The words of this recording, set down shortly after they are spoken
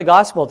The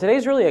gospel,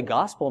 today's really a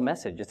gospel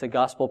message. It's a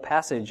gospel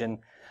passage, and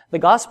the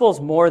gospel is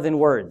more than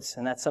words,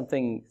 and that's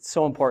something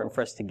so important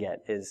for us to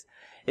get, is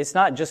it's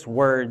not just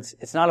words,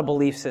 it's not a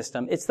belief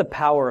system, it's the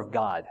power of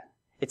God.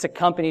 It's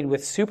accompanied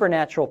with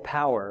supernatural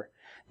power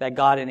that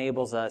God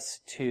enables us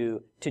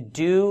to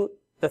do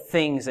the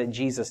things that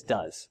Jesus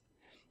does,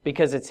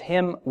 because it's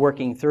Him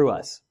working through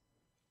us.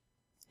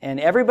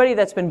 And everybody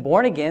that's been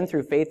born again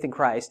through faith in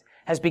Christ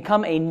has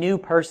become a new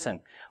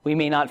person. We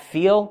may not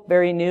feel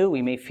very new.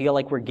 We may feel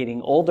like we're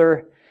getting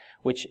older,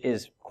 which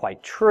is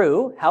quite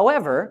true.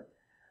 However,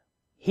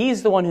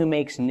 He's the one who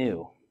makes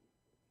new.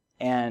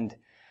 And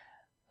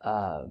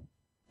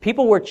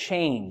people were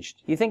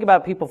changed. You think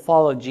about people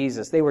followed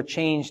Jesus. They were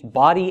changed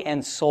body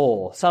and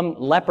soul. Some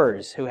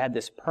lepers who had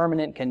this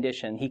permanent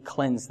condition, He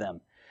cleansed them.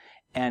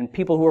 And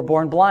people who were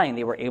born blind,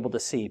 they were able to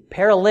see.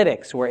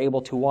 Paralytics were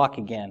able to walk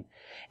again.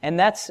 And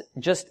that's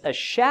just a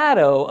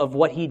shadow of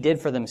what He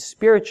did for them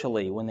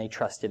spiritually when they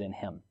trusted in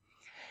Him.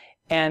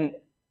 And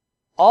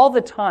all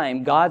the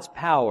time, God's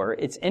power,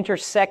 it's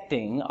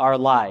intersecting our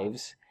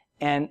lives.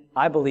 And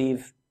I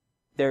believe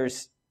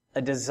there's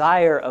a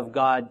desire of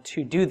God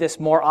to do this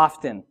more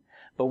often,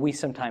 but we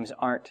sometimes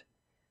aren't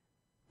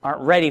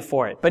ready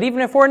for it. But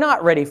even if we're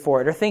not ready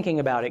for it or thinking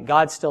about it,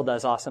 God still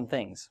does awesome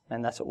things.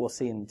 And that's what we'll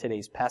see in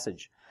today's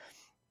passage,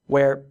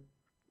 where,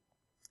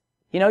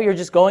 you're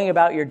just going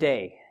about your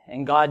day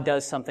and God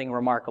does something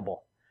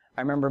remarkable.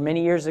 I remember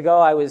many years ago,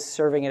 I was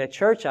serving at a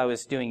church. I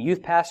was doing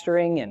youth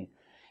pastoring,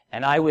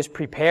 and I was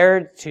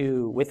prepared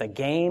with a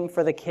game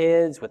for the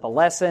kids, with a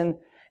lesson,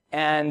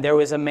 and there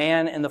was a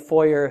man in the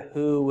foyer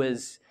who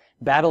was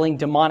battling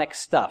demonic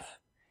stuff.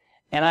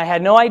 And I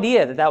had no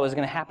idea that was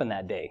going to happen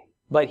that day.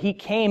 But he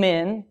came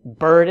in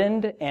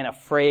burdened and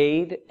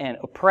afraid and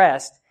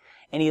oppressed,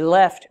 and he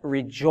left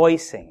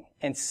rejoicing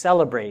and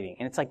celebrating.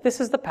 And it's like, this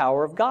is the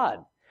power of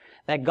God.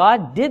 That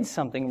God did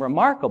something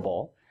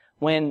remarkable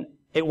when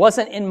it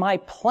wasn't in my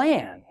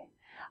plan.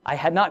 I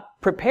had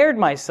not prepared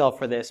myself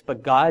for this,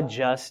 but God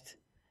just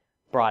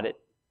brought it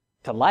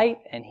to light,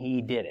 and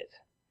He did it.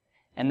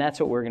 And that's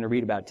what we're going to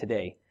read about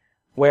today,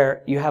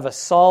 where you have a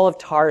Saul of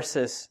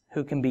Tarsus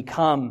who can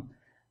become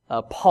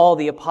Paul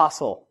the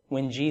Apostle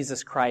when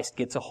Jesus Christ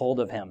gets a hold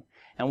of him.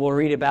 And we'll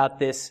read about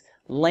this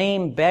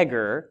lame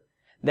beggar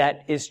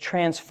that is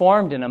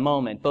transformed in a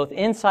moment, both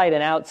inside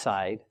and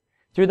outside,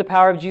 through the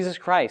power of Jesus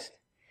Christ.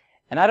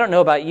 And I don't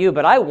know about you,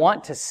 but I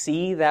want to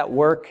see that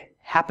work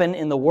happen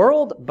in the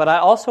world, but I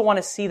also want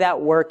to see that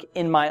work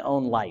in my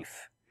own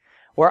life,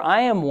 where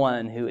I am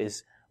one who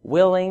is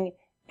willing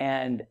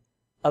and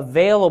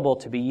available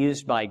to be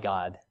used by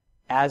God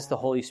as the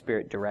Holy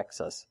Spirit directs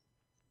us.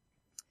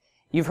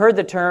 You've heard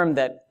the term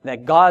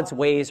that God's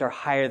ways are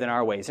higher than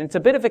our ways. And it's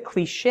a bit of a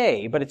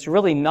cliche, but it's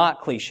really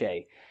not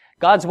cliche.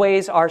 God's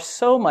ways are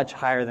so much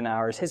higher than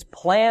ours. His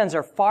plans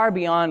are far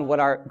beyond what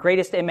our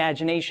greatest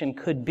imagination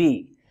could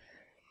be.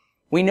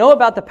 We know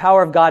about the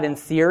power of God in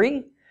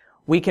theory.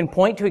 We can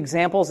point to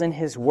examples in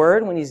His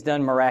Word when He's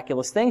done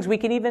miraculous things. We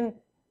can even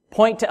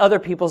point to other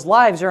people's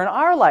lives or in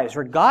our lives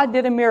where God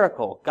did a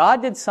miracle.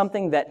 God did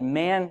something that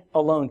man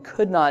alone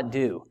could not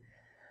do.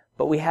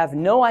 But we have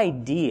no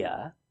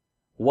idea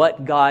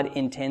what God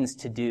intends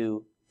to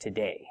do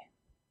today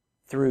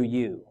through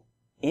you,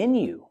 in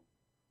you.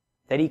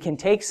 That He can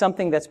take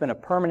something that's been a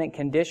permanent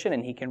condition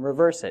and He can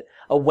reverse it.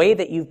 A way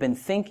that you've been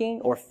thinking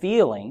or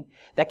feeling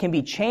that can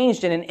be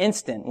changed in an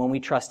instant when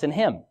we trust in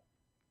Him.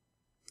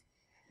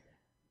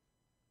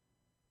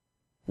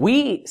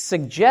 We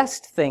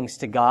suggest things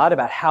to God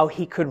about how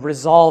He could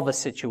resolve a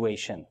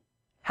situation,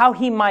 how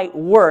He might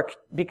work,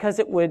 because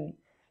it would,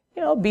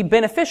 be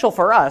beneficial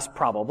for us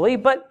probably,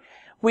 but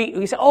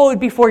we say, it'd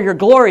be for your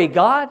glory,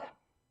 God.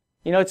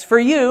 It's for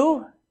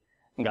you.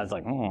 And God's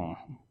like,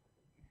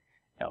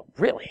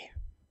 really?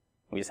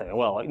 We say,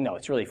 well, no,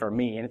 it's really for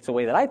me, and it's the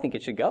way that I think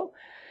it should go.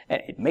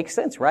 And it makes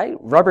sense, right?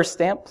 Rubber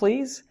stamp,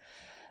 please.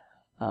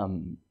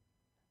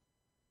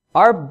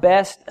 Our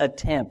best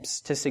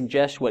attempts to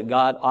suggest what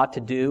God ought to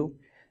do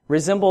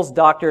resembles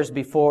doctors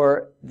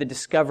before the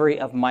discovery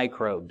of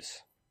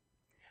microbes,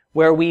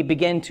 where we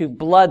begin to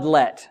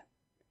bloodlet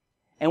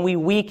and we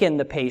weaken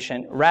the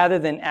patient rather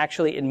than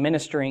actually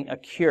administering a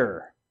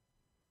cure.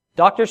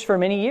 Doctors for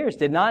many years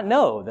did not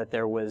know that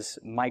there was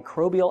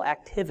microbial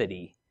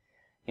activity,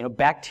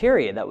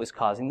 bacteria that was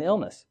causing the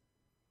illness.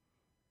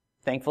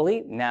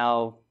 Thankfully,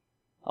 now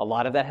a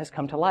lot of that has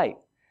come to light.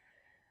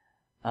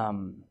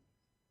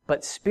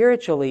 But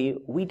spiritually,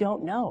 we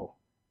don't know.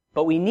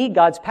 But we need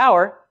God's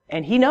power,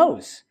 and He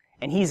knows,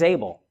 and He's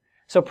able.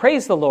 So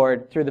praise the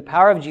Lord, through the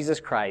power of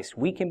Jesus Christ,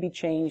 we can be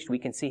changed, we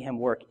can see Him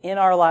work in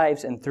our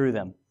lives and through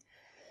them.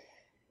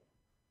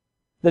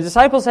 The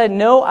disciples had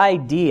no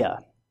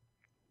idea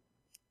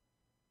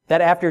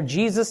that after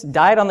Jesus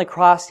died on the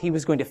cross, He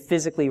was going to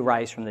physically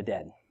rise from the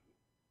dead.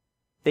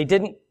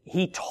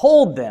 He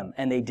told them,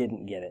 and they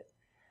didn't get it.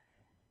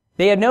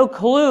 They had no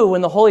clue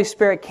when the Holy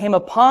Spirit came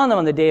upon them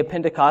on the day of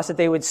Pentecost that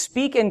they would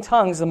speak in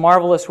tongues the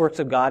marvelous works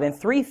of God, and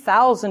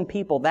 3,000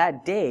 people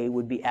that day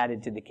would be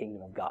added to the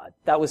kingdom of God.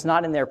 That was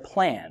not in their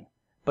plan,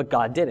 but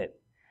God did it.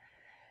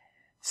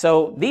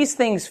 So these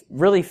things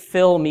really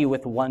fill me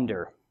with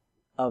wonder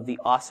of the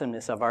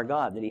awesomeness of our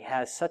God, that He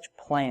has such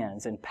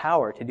plans and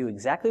power to do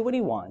exactly what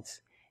He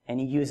wants, and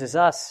He uses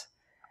us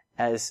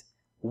as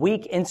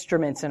weak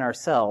instruments in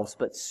ourselves,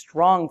 but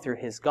strong through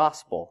His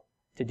gospel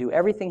to do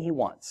everything He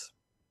wants.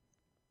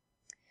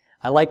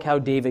 I like how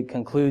David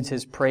concludes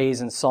his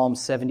praise in Psalm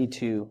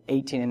 72,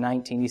 18 and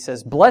 19. He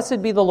says,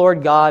 "Blessed be the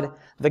Lord God,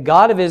 the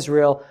God of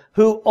Israel,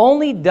 who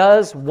only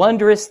does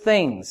wondrous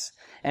things,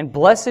 and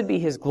blessed be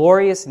His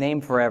glorious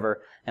name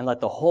forever, and let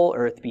the whole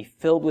earth be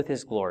filled with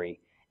His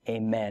glory.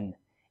 Amen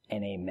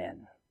and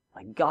amen."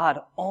 Like,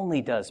 God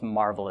only does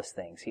marvelous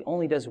things. He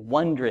only does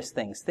wondrous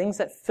things, things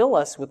that fill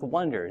us with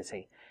wonder. To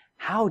say,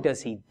 how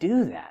does He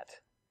do that?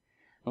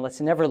 And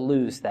let's never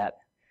lose that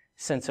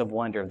sense of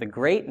wonder, of the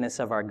greatness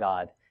of our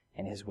God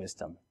and His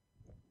wisdom.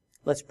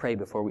 Let's pray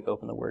before we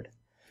open the Word.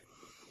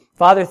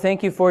 Father,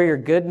 thank You for Your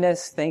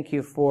goodness. Thank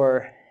You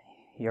for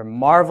Your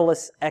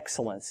marvelous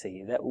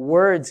excellency, that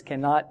words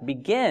cannot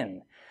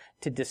begin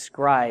to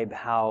describe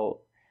how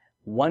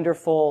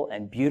wonderful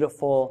and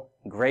beautiful,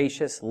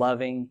 gracious,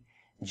 loving,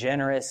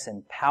 generous,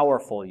 and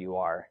powerful You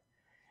are.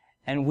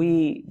 And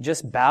we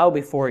just bow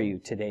before You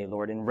today,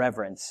 Lord, in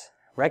reverence,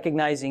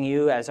 recognizing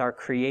You as our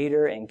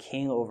Creator and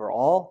King over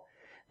all,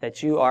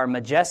 that You are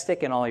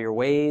majestic in all Your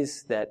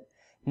ways, that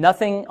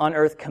nothing on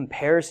earth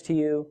compares to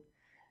You,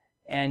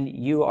 and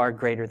You are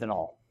greater than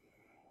all.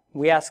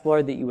 We ask,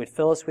 Lord, that You would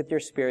fill us with Your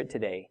Spirit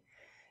today.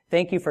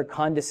 Thank You for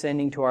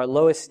condescending to our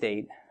low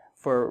estate,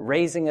 for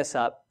raising us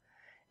up,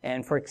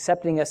 and for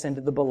accepting us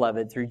into the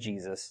beloved through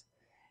Jesus.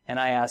 And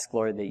I ask,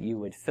 Lord, that You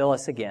would fill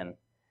us again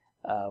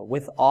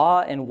with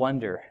awe and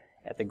wonder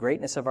at the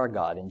greatness of our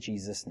God, in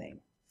Jesus' name.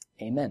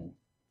 Amen.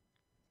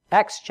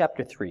 Acts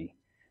chapter 3,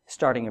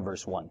 starting in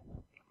verse 1.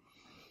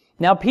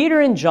 Now Peter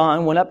and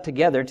John went up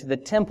together to the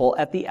temple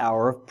at the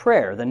hour of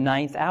prayer, the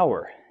 9th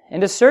hour.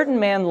 And a certain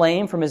man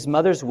lame from his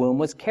mother's womb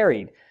was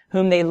carried,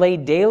 whom they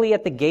laid daily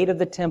at the gate of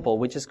the temple,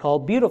 which is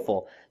called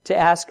Beautiful, to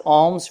ask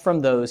alms from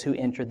those who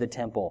entered the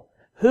temple,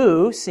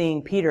 who,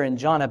 seeing Peter and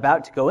John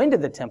about to go into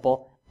the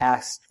temple,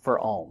 asked for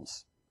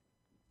alms.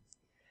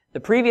 The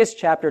previous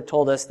chapter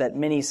told us that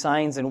many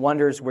signs and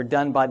wonders were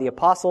done by the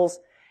apostles,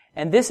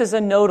 and this is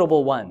a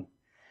notable one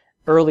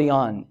early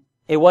on.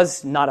 It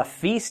was not a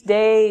feast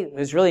day.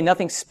 There's really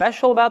nothing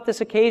special about this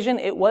occasion.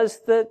 It was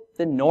the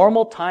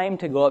normal time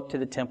to go up to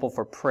the temple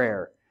for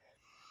prayer.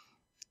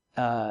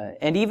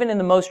 And even in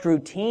the most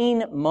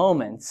routine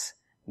moments,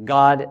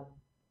 God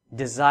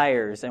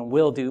desires and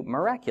will do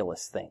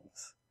miraculous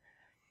things.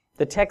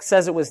 The text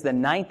says it was the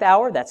 9th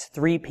hour. That's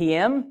 3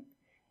 p.m.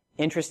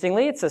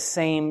 Interestingly, it's the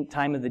same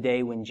time of the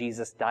day when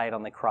Jesus died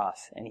on the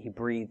cross and He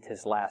breathed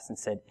His last and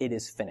said, "It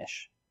is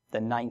finished," the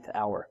 9th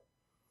hour.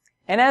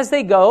 And as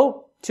they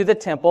go to the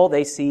temple,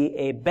 they see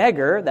a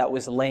beggar that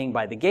was laying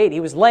by the gate. He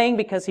was laying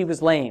because he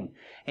was lame,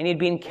 and he'd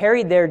been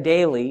carried there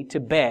daily to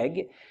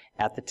beg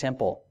at the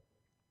temple.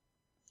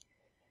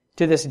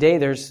 To this day,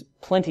 there's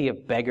plenty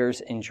of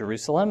beggars in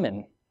Jerusalem,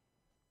 and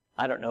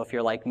I don't know if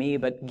you're like me,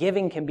 but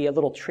giving can be a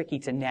little tricky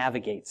to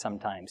navigate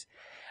sometimes.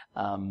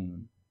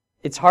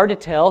 It's hard to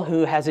tell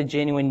who has a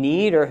genuine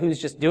need or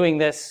who's just doing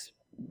this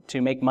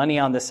to make money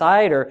on the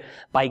side, or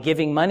by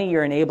giving money,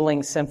 you're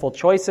enabling sinful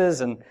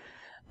choices. And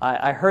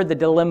I heard the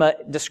dilemma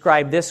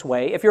described this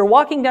way. If you're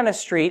walking down a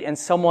street and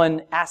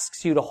someone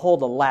asks you to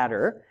hold a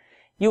ladder,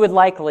 you would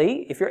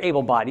likely, if you're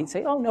able-bodied,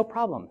 say, "Oh, no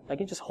problem. I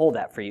can just hold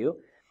that for you."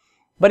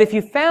 But if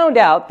you found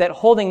out that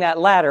holding that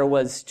ladder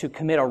was to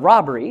commit a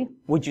robbery,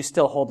 would you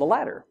still hold the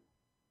ladder?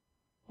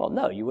 Well,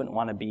 no, you wouldn't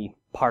want to be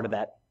part of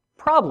that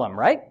problem,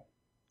 right?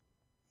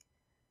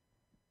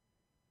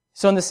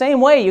 So in the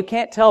same way, you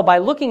can't tell by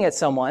looking at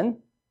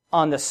someone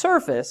on the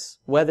surface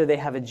whether they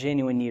have a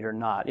genuine need or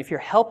not, if you're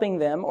helping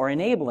them or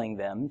enabling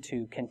them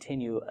to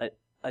continue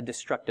a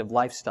destructive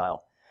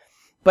lifestyle.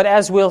 But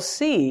as we'll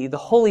see, the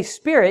Holy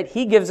Spirit,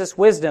 He gives us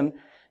wisdom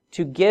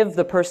to give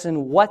the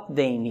person what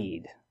they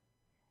need.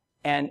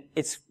 And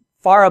it's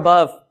far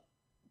above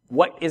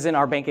what is in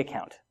our bank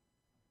account.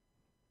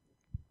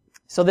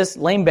 So this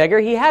lame beggar,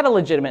 he had a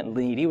legitimate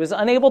need. He was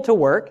unable to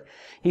work.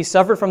 He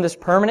suffered from this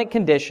permanent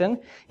condition.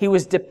 He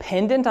was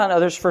dependent on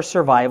others for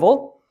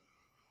survival.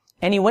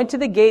 And he went to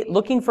the gate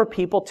looking for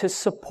people to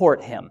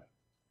support him.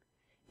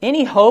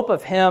 Any hope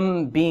of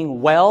him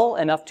being well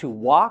enough to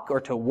walk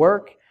or to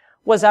work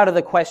was out of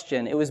the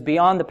question. It was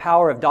beyond the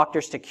power of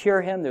doctors to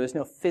cure him. There was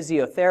no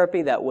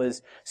physiotherapy that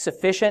was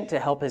sufficient to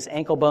help his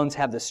ankle bones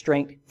have the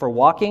strength for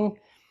walking.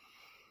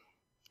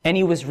 And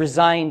he was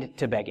resigned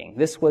to begging.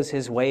 This was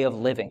his way of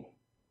living.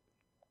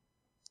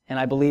 And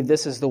I believe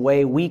this is the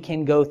way we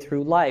can go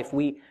through life.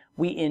 We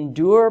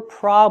endure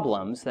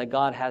problems that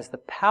God has the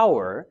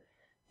power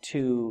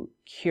to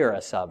cure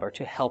us of, or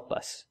to help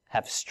us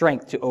have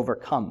strength to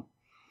overcome.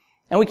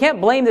 And we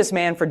can't blame this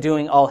man for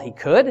doing all he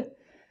could.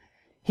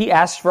 He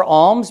asked for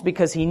alms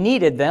because he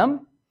needed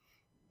them,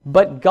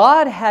 but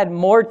God had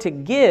more to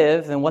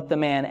give than what the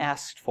man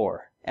asked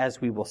for, as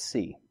we will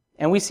see.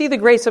 And we see the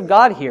grace of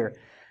God here.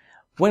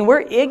 When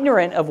we're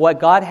ignorant of what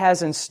God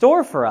has in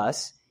store for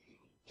us,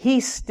 He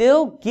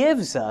still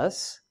gives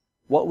us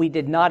what we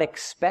did not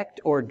expect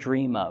or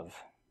dream of.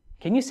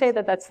 Can you say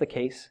that that's the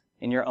case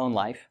in your own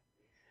life?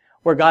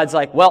 Where God's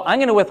like, well, I'm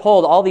going to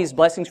withhold all these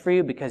blessings for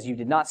you because you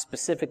did not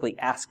specifically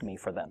ask me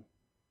for them.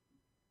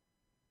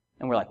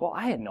 And we're like, well,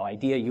 I had no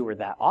idea you were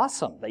that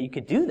awesome, that you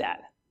could do that.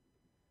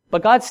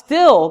 But God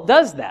still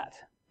does that.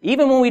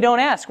 Even when we don't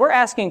ask.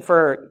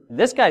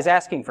 This guy's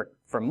asking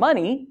for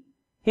money.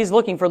 He's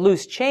looking for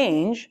loose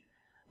change.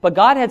 But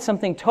God had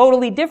something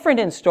totally different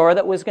in store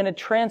that was going to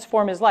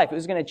transform his life. It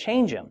was going to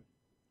change him.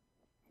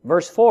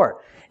 Verse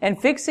 4,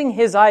 and fixing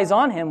his eyes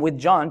on him with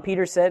John,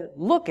 Peter said,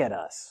 look at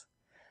us.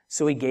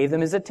 So he gave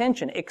them his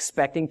attention,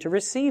 expecting to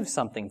receive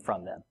something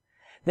from them.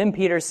 Then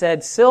Peter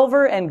said,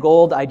 silver and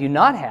gold I do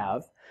not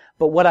have,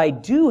 but what I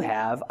do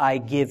have I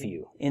give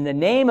you. In the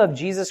name of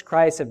Jesus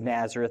Christ of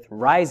Nazareth,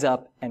 rise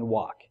up and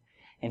walk.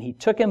 And he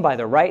took him by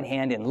the right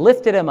hand and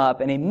lifted him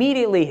up, and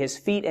immediately his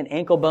feet and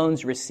ankle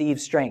bones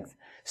received strength.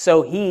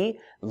 So he,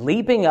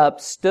 leaping up,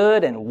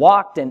 stood and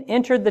walked and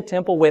entered the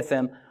temple with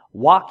them,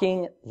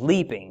 walking,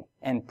 leaping,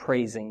 and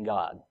praising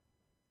God.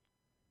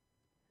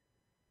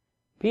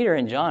 Peter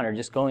and John are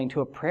just going to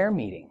a prayer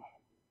meeting.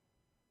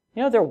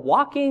 You know, they're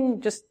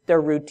walking just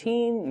their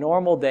routine,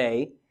 normal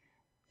day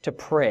to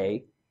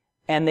pray.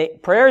 And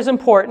prayer is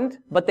important,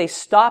 but they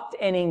stopped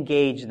and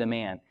engaged the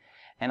man.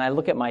 And I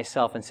look at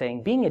myself and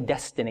saying, being a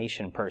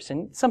destination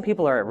person, some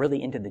people are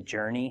really into the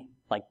journey.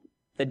 Like,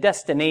 the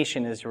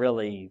destination is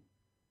really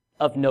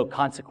of no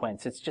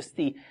consequence. It's just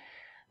the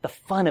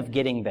fun of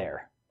getting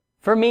there.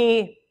 For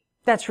me,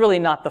 that's really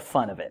not the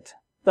fun of it.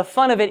 The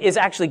fun of it is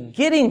actually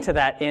getting to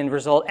that end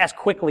result as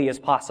quickly as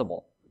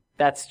possible.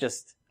 That's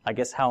just, I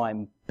guess, how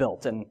I'm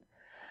built. And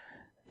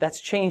that's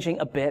changing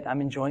a bit.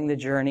 I'm enjoying the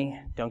journey.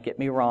 Don't get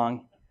me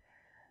wrong.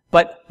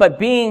 But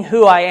being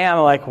who I am,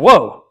 I'm like,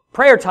 whoa,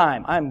 prayer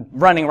time. I'm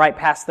running right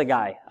past the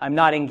guy. I'm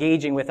not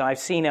engaging with him. I've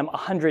seen him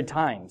 100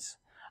 times.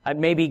 I'd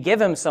maybe give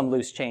him some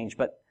loose change.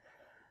 But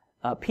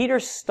Peter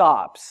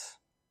stops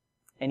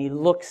and he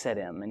looks at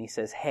him and he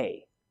says,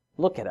 hey,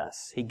 look at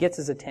us. He gets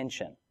his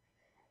attention.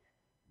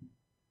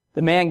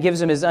 The man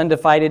gives him his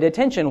undivided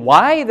attention.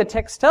 Why? The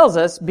text tells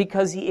us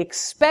because he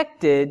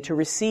expected to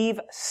receive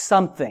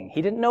something.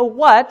 He didn't know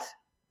what,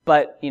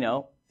 but,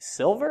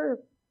 silver,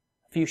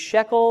 a few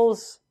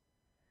shekels.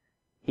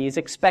 He's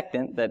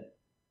expectant that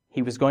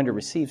he was going to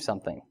receive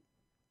something.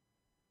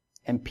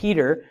 And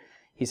Peter,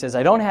 he says,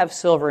 I don't have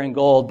silver and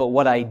gold, but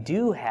what I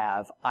do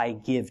have, I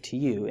give to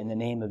you. In the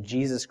name of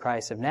Jesus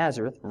Christ of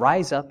Nazareth,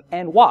 rise up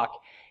and walk.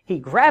 He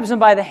grabs him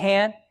by the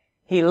hand,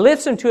 he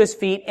lifts him to his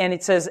feet, and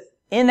it says,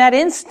 in that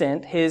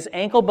instant, his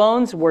ankle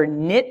bones were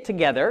knit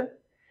together.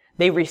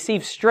 They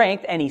received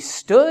strength, and he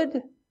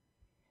stood.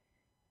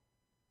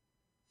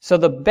 So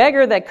the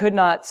beggar that could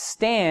not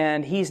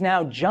stand, he's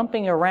now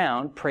jumping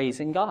around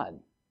praising God.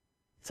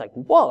 It's like,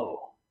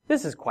 whoa,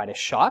 this is quite a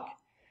shock.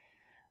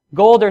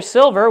 Gold or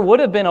silver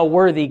would have been a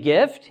worthy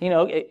gift.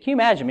 Can you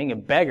imagine being a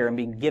beggar and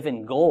being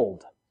given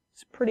gold?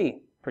 It's pretty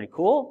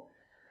cool.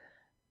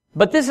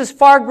 But this is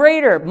far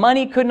greater.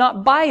 Money could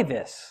not buy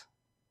this.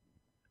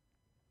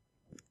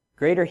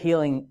 Greater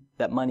healing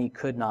that money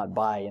could not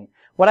buy. And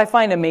what I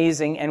find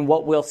amazing, and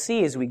what we'll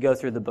see as we go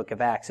through the book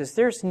of Acts, is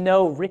there's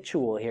no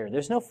ritual here.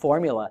 There's no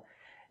formula.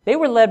 They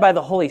were led by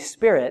the Holy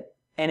Spirit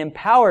and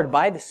empowered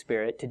by the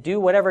Spirit to do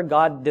whatever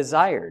God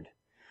desired.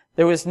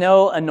 There was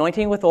no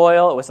anointing with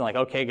oil. It wasn't like,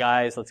 okay,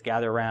 guys, let's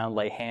gather around,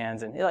 lay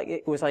hands. And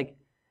it was like,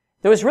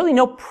 there was really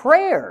no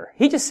prayer.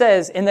 He just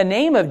says, in the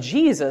name of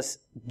Jesus,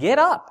 get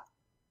up.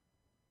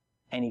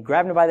 And he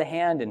grabbed him by the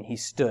hand and he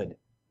stood.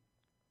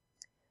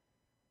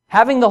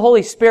 Having the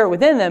Holy Spirit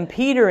within them,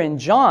 Peter and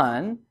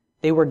John,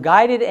 they were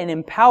guided and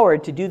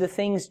empowered to do the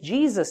things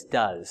Jesus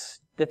does.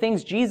 The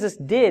things Jesus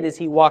did as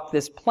he walked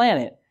this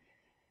planet.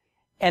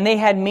 And they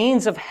had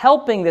means of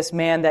helping this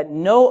man that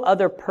no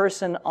other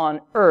person on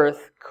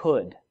earth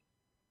could.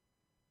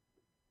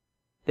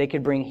 They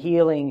could bring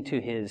healing to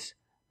his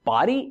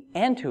body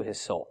and to his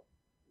soul.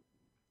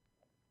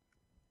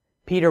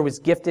 Peter was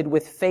gifted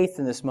with faith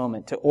in this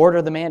moment to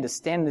order the man to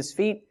stand on his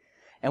feet.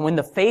 And when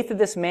the faith of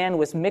this man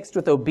was mixed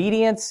with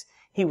obedience,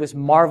 he was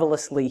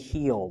marvelously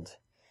healed.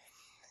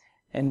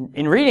 And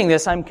in reading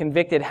this, I'm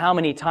convicted how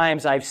many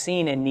times I've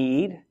seen a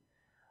need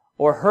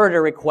or heard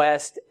a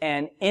request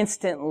and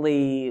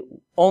instantly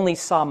only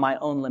saw my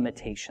own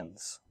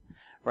limitations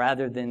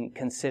rather than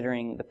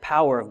considering the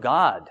power of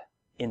God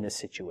in this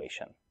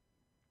situation.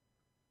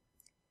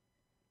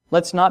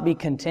 Let's not be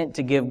content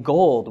to give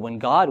gold when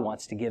God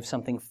wants to give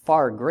something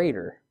far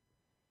greater.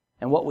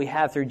 And what we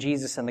have through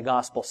Jesus and the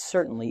gospel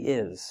certainly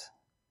is.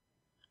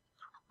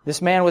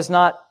 This man was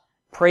not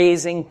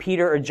praising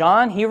Peter or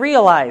John. He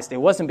realized it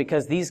wasn't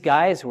because these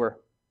guys were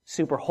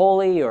super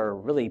holy or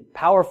really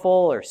powerful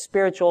or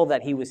spiritual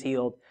that he was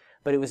healed,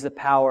 but it was the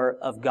power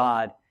of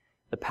God,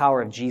 the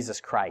power of Jesus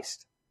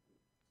Christ.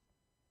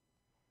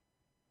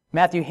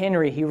 Matthew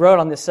Henry, he wrote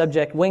on this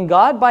subject, when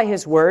God by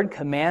His word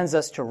commands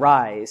us to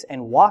rise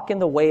and walk in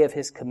the way of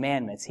His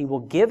commandments, He will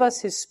give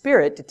us His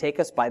Spirit to take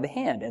us by the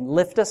hand and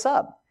lift us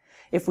up.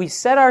 If we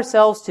set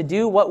ourselves to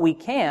do what we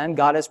can,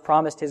 God has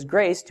promised His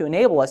grace to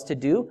enable us to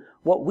do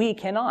what we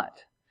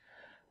cannot.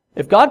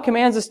 If God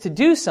commands us to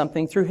do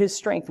something through His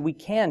strength, we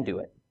can do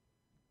it.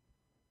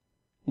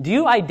 Do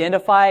you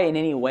identify in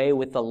any way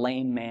with the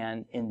lame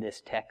man in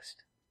this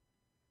text?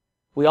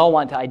 We all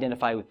want to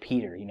identify with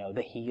Peter,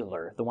 the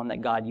healer, the one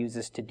that God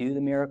uses to do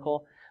the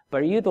miracle.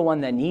 But are you the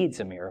one that needs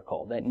a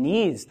miracle, that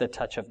needs the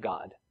touch of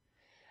God?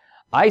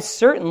 I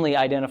certainly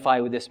identify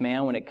with this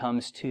man when it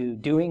comes to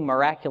doing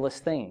miraculous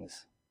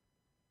things.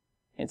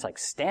 It's like,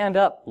 stand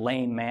up,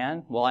 lame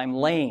man. Well, I'm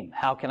lame.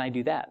 How can I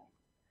do that?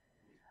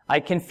 I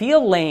can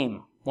feel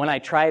lame when I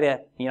try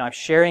to, I'm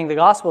sharing the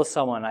gospel with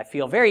someone. I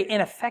feel very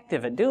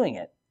ineffective at doing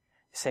it.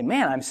 You say,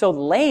 man, I'm so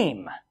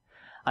lame.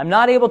 I'm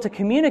not able to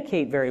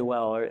communicate very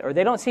well, or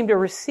they don't seem to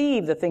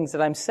receive the things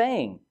that I'm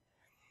saying.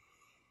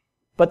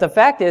 But the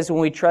fact is,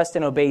 when we trust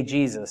and obey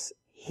Jesus,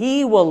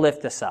 He will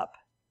lift us up.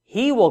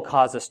 He will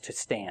cause us to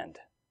stand,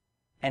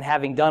 and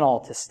having done all,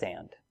 to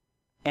stand,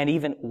 and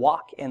even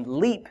walk and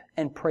leap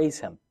and praise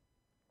Him.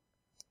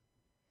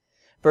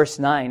 Verse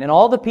 9, and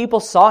all the people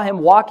saw him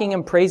walking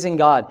and praising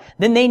God.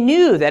 Then they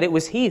knew that it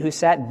was he who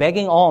sat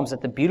begging alms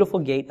at the beautiful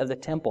gate of the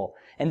temple.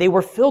 And they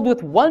were filled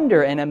with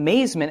wonder and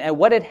amazement at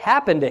what had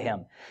happened to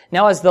him.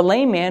 Now as the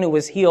lame man who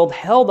was healed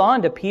held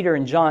on to Peter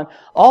and John,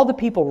 all the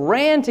people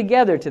ran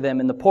together to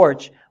them in the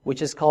porch,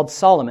 which is called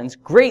Solomon's,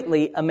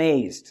 greatly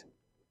amazed.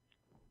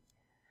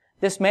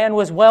 This man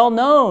was well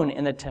known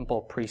in the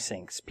temple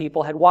precincts.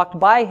 People had walked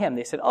by him.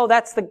 They said, oh,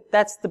 that's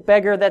the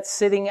beggar that's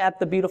sitting at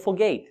the beautiful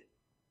gate.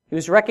 He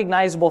was a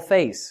recognizable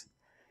face.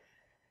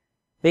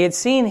 They had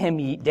seen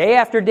him day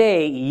after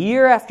day,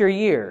 year after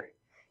year.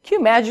 Can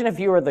you imagine if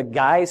you were the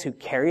guys who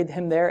carried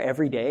him there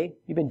every day?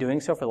 You've been doing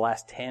so for the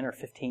last 10 or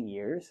 15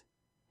 years.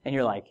 And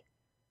you're like,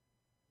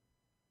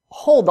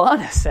 hold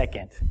on a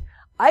second.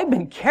 I've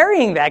been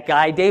carrying that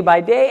guy day by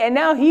day, and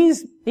now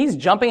he's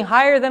jumping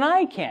higher than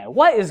I can.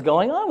 What is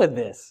going on with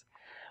this?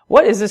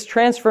 What is this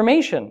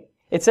transformation?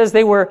 It says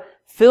they were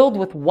filled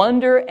with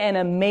wonder and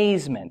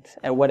amazement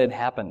at what had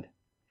happened.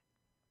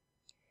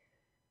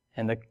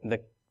 And the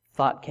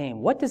thought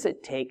came, what does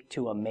it take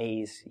to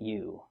amaze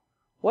you?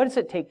 What does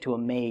it take to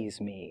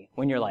amaze me?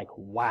 When you're like,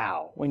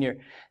 wow.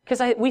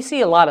 Because we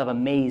see a lot of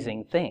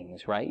amazing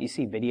things, right? You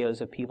see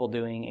videos of people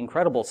doing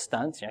incredible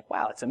stunts. You're like,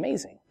 wow, it's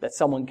amazing that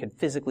someone could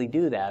physically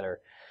do that. Or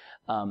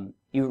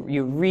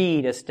you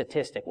read a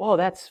statistic. Whoa,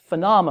 that's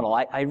phenomenal.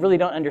 I really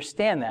don't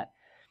understand that.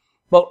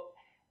 But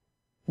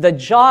the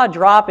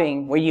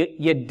jaw-dropping where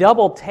you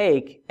double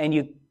take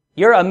and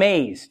you're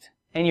amazed.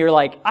 And you're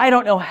like, I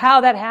don't know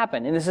how that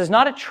happened. And this is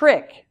not a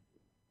trick.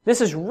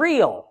 This is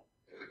real.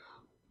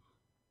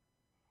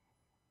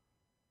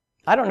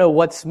 I don't know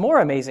what's more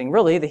amazing,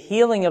 really, the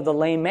healing of the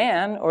lame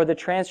man or the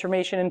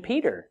transformation in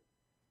Peter.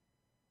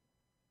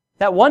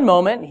 That one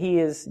moment, he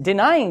is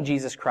denying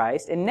Jesus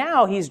Christ, and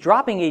now he's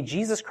dropping a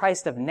Jesus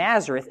Christ of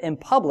Nazareth in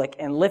public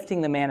and lifting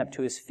the man up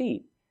to his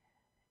feet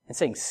and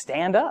saying,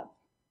 stand up.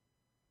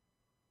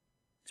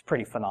 It's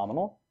pretty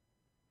phenomenal.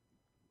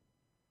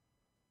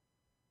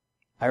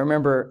 I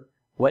remember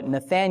what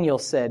Nathanael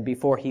said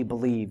before he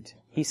believed.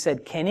 He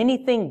said, can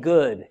anything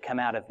good come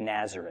out of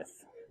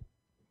Nazareth?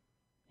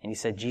 And he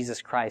said,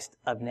 Jesus Christ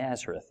of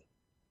Nazareth.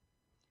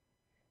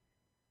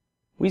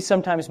 We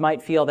sometimes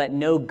might feel that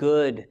no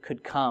good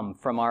could come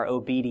from our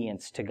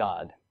obedience to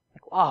God.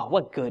 Like, oh,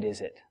 what good is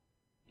it?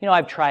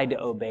 I've tried to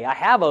obey. I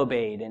have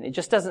obeyed, and it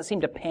just doesn't seem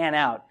to pan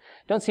out.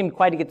 Don't seem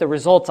quite to get the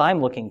results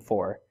I'm looking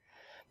for.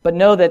 But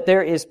know that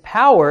there is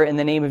power in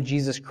the name of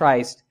Jesus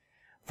Christ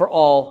for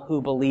all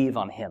who believe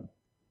on Him.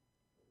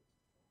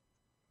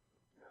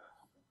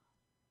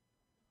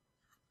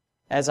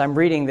 As I'm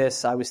reading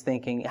this, I was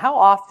thinking, how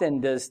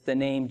often does the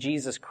name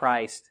Jesus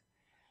Christ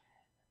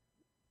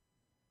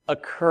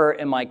occur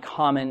in my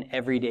common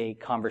everyday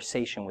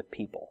conversation with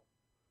people?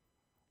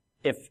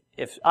 If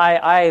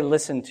I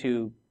listen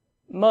to,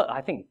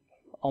 I think,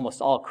 almost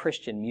all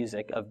Christian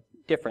music of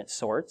different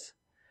sorts,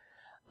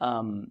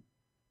 and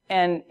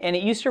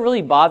it used to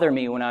really bother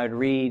me when I would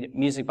read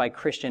music by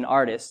Christian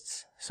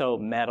artists, so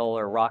metal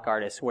or rock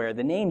artists, where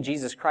the name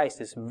Jesus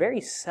Christ is very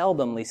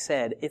seldomly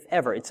said, if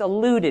ever. It's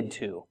alluded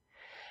to.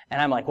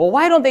 And I'm like, well,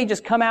 why don't they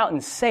just come out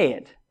and say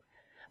it?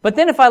 But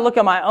then if I look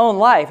at my own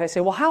life, I say,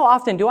 well, how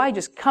often do I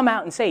just come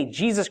out and say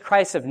Jesus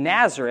Christ of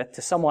Nazareth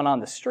to someone on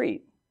the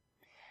street?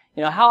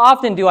 How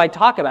often do I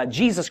talk about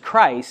Jesus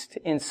Christ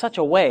in such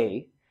a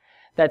way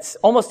that's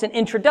almost an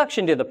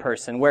introduction to the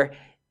person, where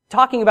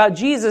talking about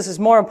Jesus is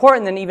more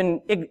important than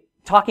even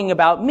talking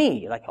about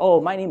me. Like,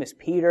 oh, my name is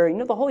Peter.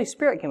 The Holy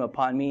Spirit came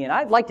upon me, and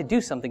I'd like to do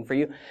something for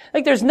you.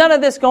 Like, there's none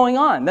of this going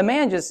on. The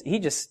man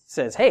just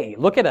says, hey,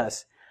 look at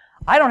us.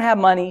 I don't have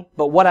money,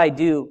 but what I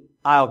do,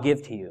 I'll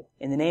give to you.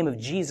 In the name of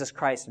Jesus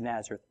Christ of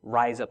Nazareth,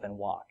 rise up and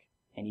walk.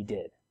 And he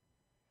did.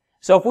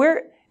 So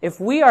if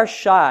we are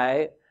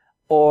shy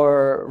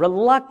or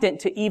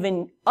reluctant to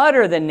even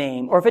utter the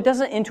name, or if it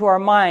doesn't enter our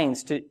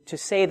minds to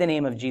say the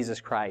name of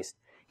Jesus Christ,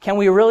 can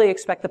we really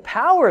expect the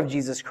power of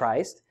Jesus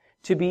Christ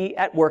to be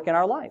at work in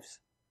our lives?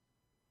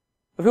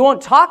 If we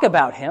won't talk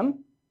about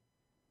Him,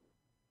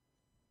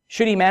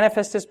 should he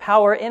manifest his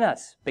power in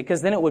us?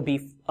 Because then it would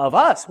be of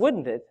us,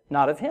 wouldn't it?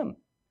 Not of him.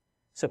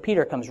 So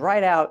Peter comes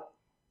right out.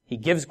 He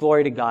gives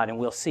glory to God, and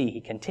we'll see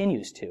he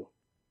continues to.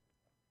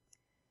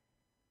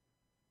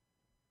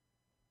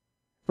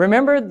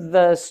 Remember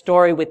the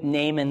story with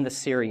Naaman the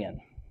Syrian,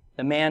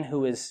 the man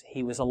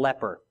he was a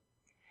leper.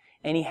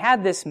 And he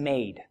had this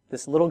maid,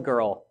 this little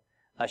girl.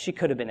 She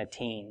could have been a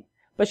teen.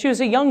 But she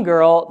was a young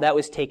girl that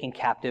was taken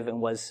captive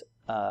and was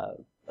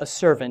a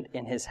servant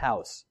in his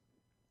house.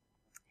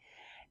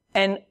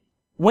 And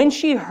when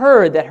she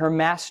heard that her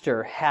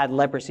master had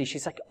leprosy,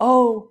 she's like,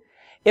 oh,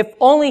 if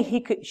only he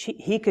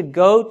could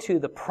go to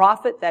the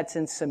prophet that's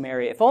in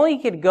Samaria. If only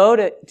he could go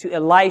to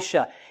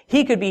Elisha,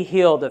 he could be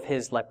healed of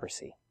his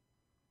leprosy.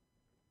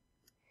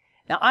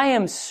 Now, I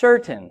am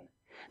certain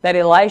that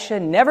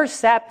Elisha never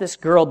sat this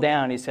girl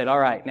down. He said, all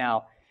right,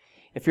 now,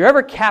 if you're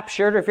ever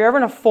captured or if you're ever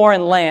in a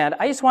foreign land,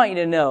 I just want you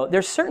to know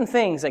there's certain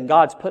things that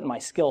God's put in my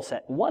skill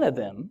set. One of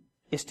them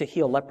is to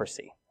heal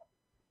leprosy.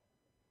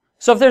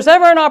 So if there's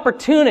ever an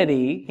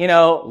opportunity,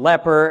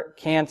 leper,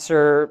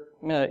 cancer,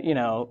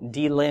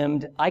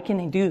 delimbed, I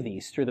can do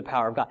these through the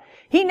power of God.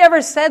 He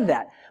never said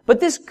that. But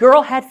this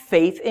girl had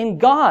faith in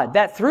God,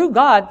 that through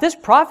God, this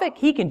prophet,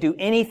 he can do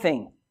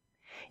anything.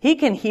 He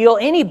can heal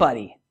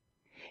anybody.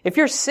 If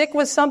you're sick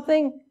with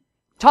something,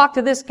 talk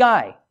to this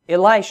guy,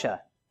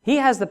 Elisha. He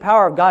has the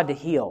power of God to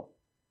heal.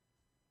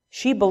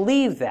 She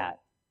believed that.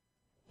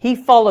 He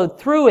followed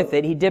through with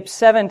it. He dipped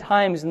 7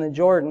 times in the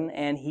Jordan,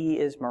 and he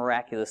is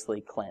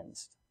miraculously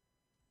cleansed.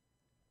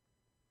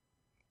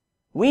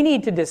 We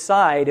need to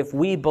decide if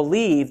we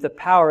believe the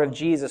power of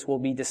Jesus will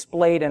be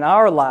displayed in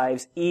our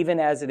lives, even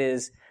as it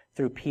is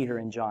through Peter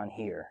and John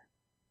here.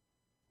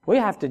 We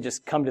have to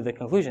just come to the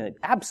conclusion that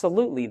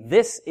absolutely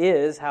this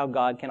is how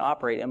God can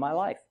operate in my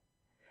life.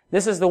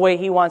 This is the way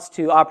he wants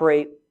to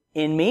operate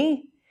in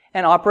me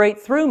and operate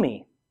through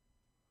me.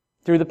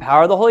 Through the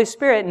power of the Holy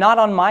Spirit, not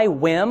on my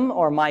whim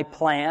or my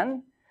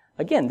plan.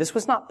 Again, this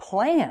was not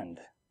planned,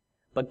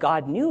 but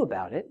God knew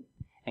about it,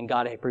 and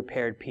God had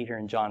prepared Peter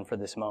and John for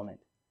this moment.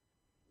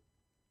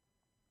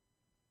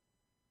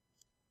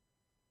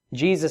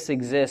 Jesus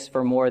exists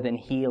for more than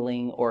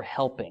healing or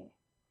helping.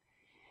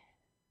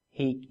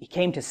 He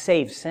came to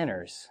save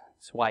sinners.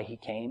 That's why he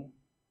came.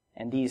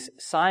 And these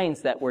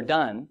signs that were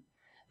done,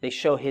 they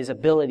show his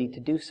ability to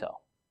do so,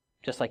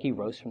 just like he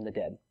rose from the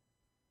dead.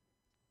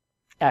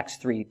 Acts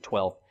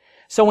 3:12.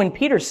 So when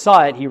Peter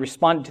saw it, he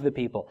responded to the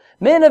people,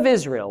 "Men of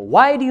Israel,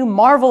 why do you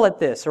marvel at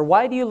this? Or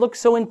why do you look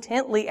so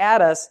intently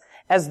at us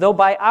as though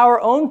by our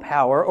own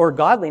power or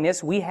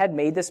godliness we had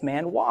made this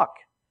man walk?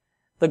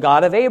 The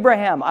God of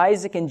Abraham,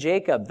 Isaac, and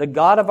Jacob, the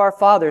God of our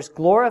fathers,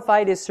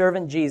 glorified his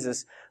servant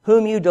Jesus,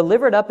 whom you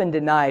delivered up and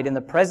denied in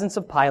the presence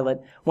of Pilate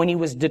when he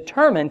was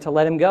determined to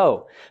let him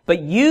go.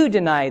 But you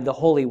denied the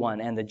Holy One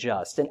and the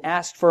just, and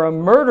asked for a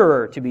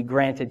murderer to be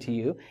granted to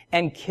you,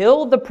 and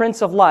killed the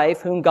Prince of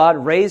Life, whom God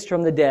raised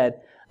from the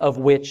dead, of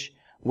which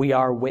we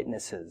are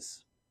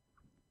witnesses."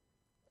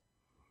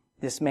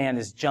 This man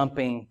is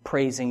jumping,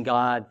 praising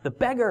God. The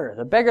beggar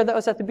that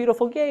was at the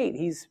beautiful gate,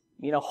 he's,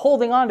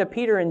 holding on to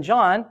Peter and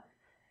John.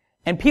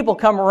 And people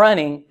come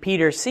running.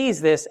 Peter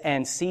sees this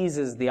and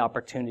seizes the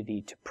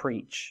opportunity to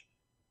preach.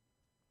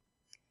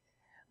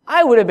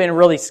 I would have been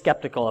really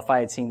skeptical if I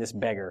had seen this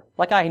beggar.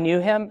 Like I knew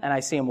him and I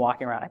see him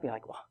walking around. I'd be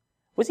like, well,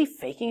 was he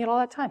faking it all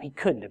that time? He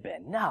couldn't have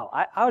been. No,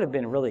 I would have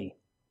been really,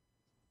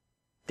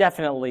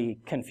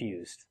 definitely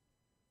confused.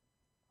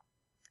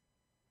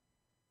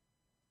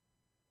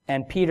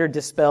 And Peter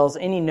dispels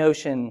any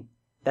notion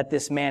that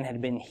this man had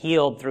been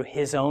healed through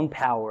his own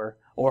power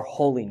or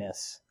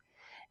holiness.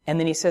 And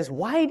then he says,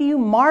 why do you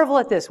marvel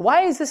at this?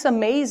 Why is this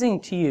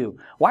amazing to you?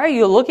 Why are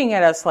you looking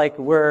at us like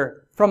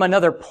we're from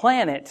another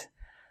planet?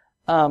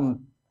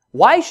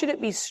 Why should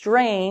it be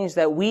strange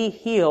that we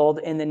healed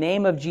in the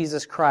name of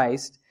Jesus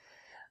Christ,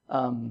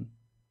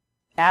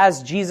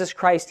 as Jesus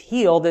Christ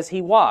healed as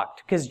he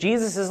walked? Because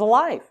Jesus is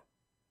alive.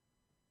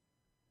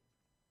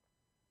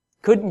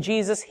 Couldn't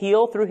Jesus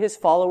heal through his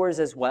followers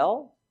as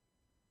well?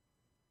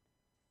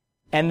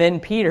 And then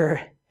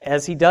Peter,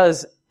 as he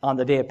does on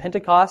the day of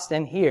Pentecost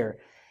and here,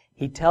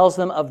 he tells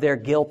them of their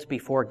guilt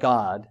before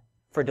God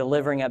for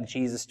delivering up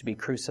Jesus to be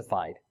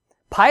crucified.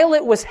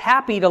 Pilate was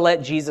happy to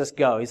let Jesus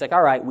go. He's like,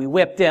 all right, we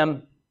whipped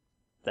him.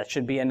 That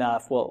should be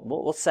enough.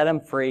 We'll set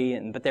him free.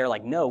 But they're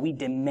like, no, we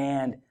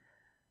demand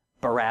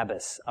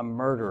Barabbas, a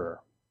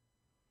murderer.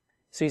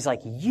 So he's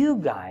like, you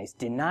guys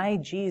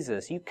denied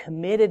Jesus. You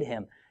committed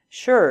him.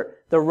 Sure,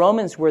 the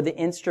Romans were the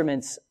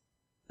instruments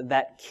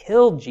that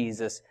killed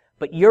Jesus,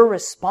 but you're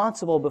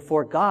responsible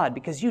before God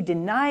because you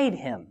denied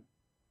him.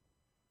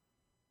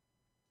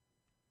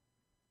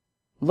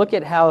 Look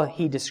at how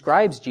he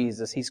describes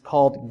Jesus. He's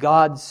called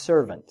God's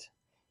servant.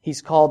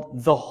 He's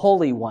called the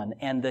Holy One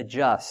and the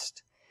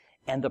Just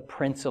and the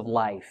Prince of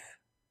Life.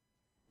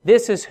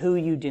 This is who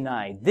you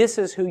denied. This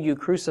is who you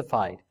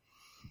crucified.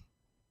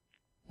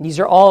 These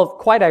are all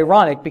quite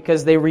ironic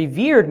because they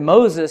revered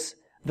Moses,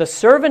 the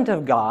servant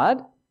of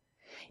God,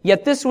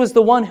 yet this was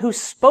the one who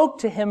spoke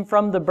to him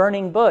from the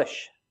burning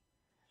bush.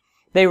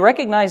 They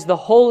recognized the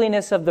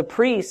holiness of the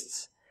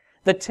priests,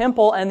 the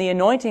temple, and the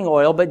anointing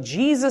oil, but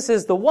Jesus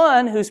is the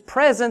one whose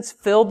presence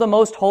filled the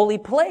most holy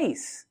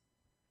place.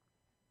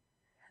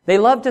 They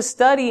loved to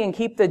study and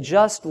keep the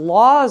just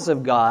laws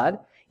of God,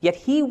 yet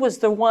He was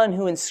the one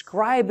who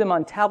inscribed them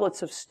on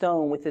tablets of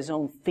stone with His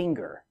own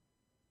finger.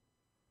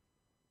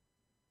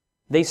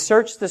 They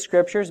searched the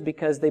Scriptures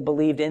because they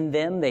believed in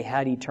them they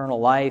had eternal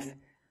life,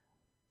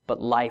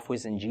 but life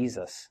was in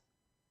Jesus.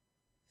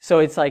 So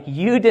it's like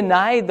you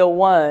denied the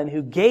one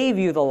who gave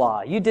you the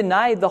law. You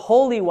denied the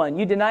Holy One.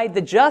 You denied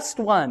the Just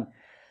One.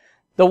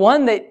 The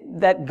one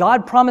that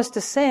God promised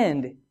to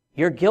send.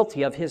 You're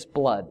guilty of His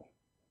blood.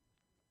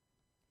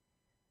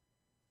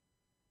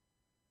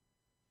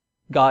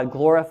 God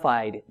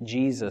glorified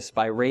Jesus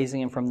by raising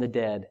Him from the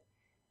dead,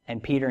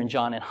 and Peter and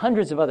John and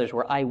hundreds of others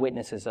were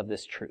eyewitnesses of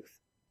this truth.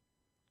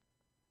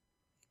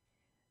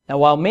 Now,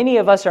 while many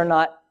of us are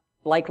not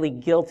likely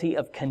guilty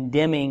of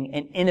condemning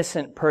an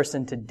innocent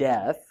person to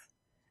death,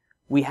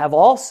 we have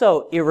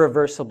also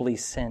irreversibly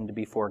sinned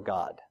before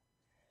God.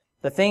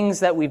 The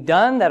things that we've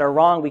done that are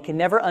wrong, we can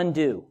never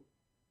undo.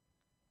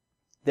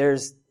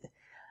 There's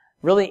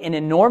really an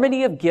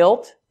enormity of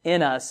guilt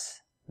in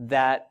us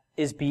that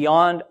is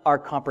beyond our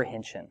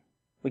comprehension.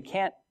 We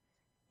can't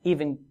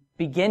even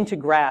begin to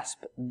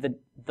grasp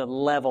the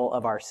level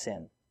of our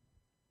sin.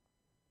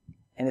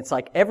 And it's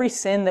like every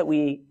sin that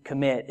we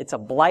commit, it's a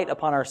blight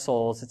upon our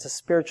souls. It's a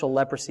spiritual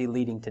leprosy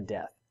leading to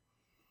death.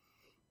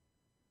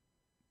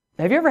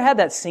 Have you ever had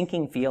that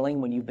sinking feeling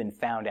when you've been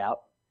found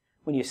out?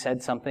 When you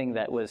said something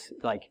that was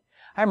like,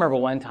 I remember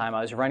one time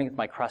I was running with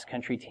my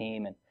cross-country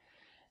team, and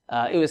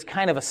it was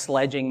kind of a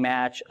sledging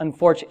match.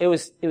 Unfortunately,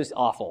 it was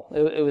awful.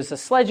 It was a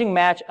sledging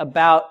match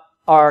about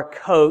our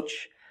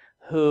coach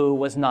who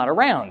was not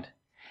around.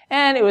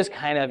 And it was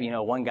kind of,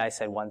 one guy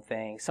said one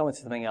thing, someone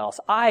said something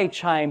else. I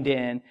chimed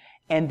in,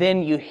 and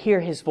then you hear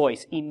his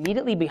voice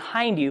immediately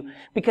behind you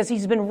because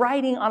he's been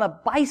riding on a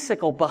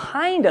bicycle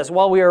behind us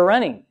while we were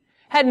running.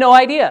 Had no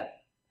idea.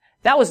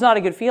 That was not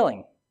a good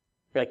feeling.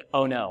 You're like,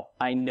 oh no,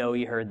 I know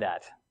you heard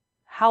that.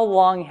 How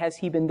long has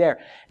he been there?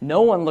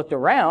 No one looked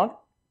around.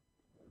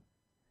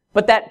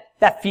 But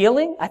that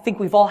feeling, I think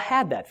we've all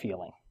had that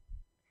feeling.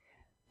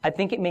 I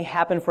think it may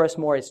happen for us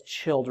more as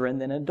children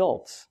than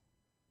adults.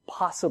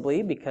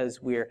 Possibly because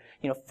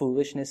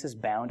foolishness is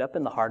bound up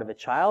in the heart of a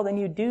child and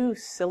you do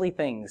silly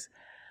things.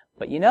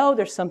 But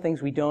there's some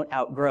things we don't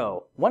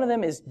outgrow. One of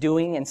them is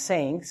doing and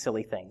saying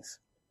silly things.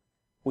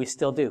 We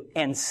still do.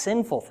 And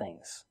sinful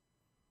things.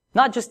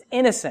 Not just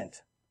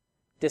innocent,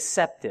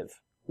 deceptive,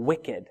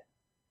 wicked,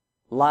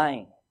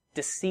 lying,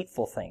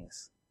 deceitful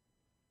things.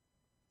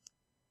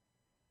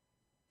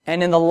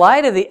 And in the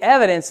light of the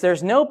evidence,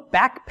 there's no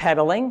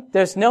backpedaling.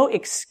 There's no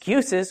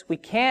excuses. We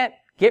can't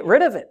get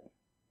rid of it.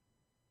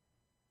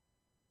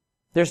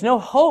 There's no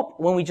hope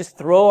when we just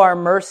throw our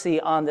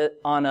mercy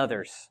on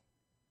others.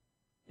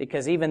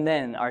 Because even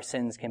then, our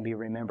sins can be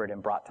remembered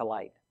and brought to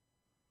light.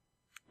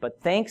 But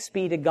thanks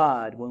be to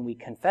God, when we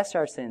confess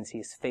our sins, He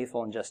is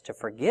faithful and just to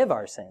forgive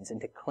our sins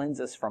and to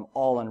cleanse us from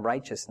all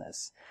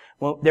unrighteousness.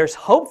 Well, there's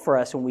hope for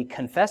us when we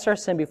confess our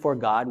sin before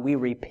God, we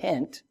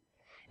repent,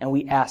 and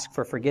we ask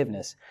for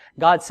forgiveness.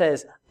 God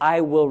says,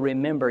 I will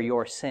remember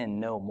your sin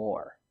no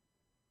more.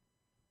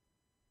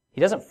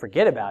 He doesn't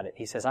forget about it.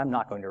 He says, I'm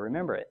not going to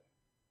remember it.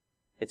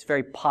 It's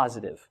very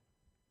positive.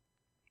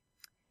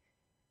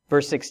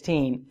 Verse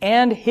 16,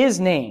 and His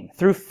name,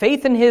 through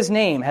faith in His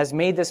name, has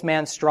made this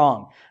man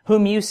strong,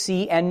 whom you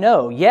see and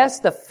know. Yes,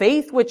 the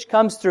faith which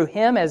comes through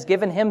Him has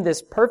given him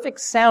this perfect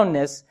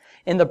soundness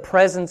in the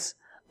presence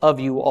of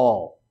you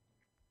all.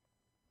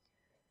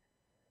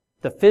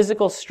 The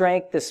physical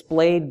strength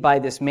displayed by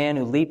this man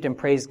who leaped and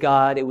praised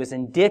God, it was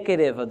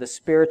indicative of the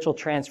spiritual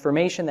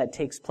transformation that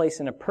takes place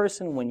in a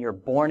person when you're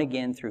born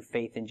again through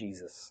faith in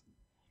Jesus.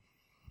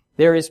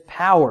 There is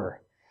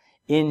power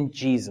in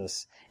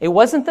Jesus. It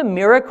wasn't the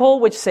miracle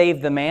which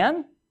saved the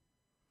man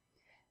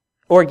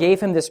or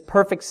gave him this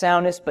perfect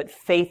soundness, but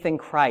faith in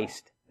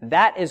Christ.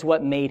 That is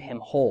what made him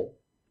whole.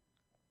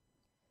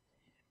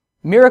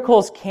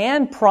 Miracles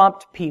can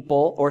prompt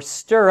people or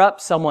stir up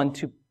someone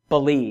to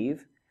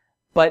believe,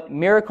 but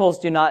miracles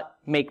do not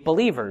make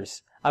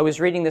believers. I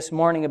was reading this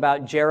morning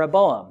about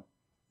Jeroboam.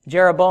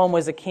 Jeroboam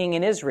was a king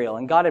in Israel,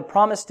 and God had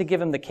promised to give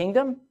him the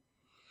kingdom.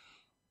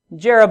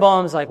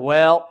 Jeroboam's like,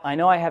 well, I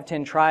know I have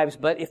 10 tribes,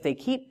 but if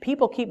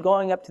people keep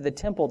going up to the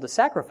temple to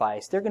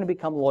sacrifice, they're going to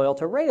become loyal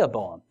to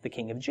Rehoboam, the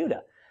king of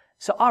Judah.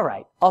 So, all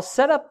right, I'll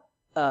set up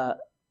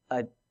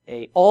an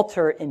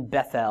altar in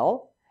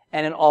Bethel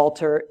and an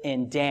altar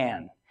in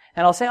Dan.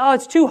 And I'll say, oh,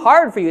 it's too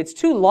hard for you. It's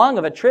too long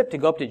of a trip to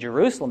go up to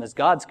Jerusalem as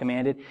God's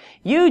commanded.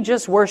 You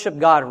just worship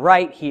God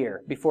right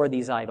here before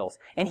these idols.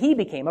 And he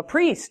became a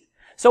priest.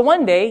 So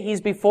one day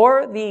he's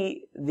before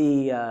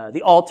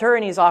the altar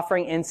and he's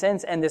offering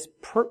incense, and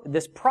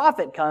this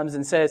prophet comes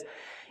and says,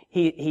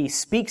 he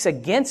speaks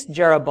against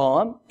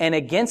Jeroboam and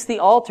against the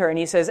altar, and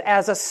he says,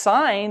 as a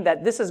sign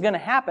that this is going to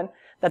happen,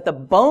 that the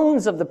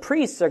bones of the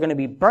priests are going to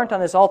be burnt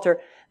on this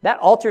altar, that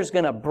altar is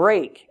going to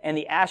break and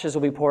the ashes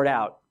will be poured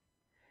out.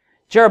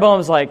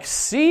 Jeroboam's like,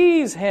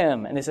 seize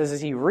him. And it says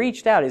as he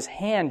reached out, his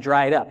hand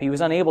dried up. He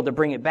was unable to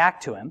bring it back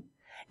to him.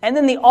 And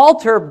then the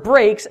altar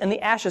breaks and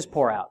the ashes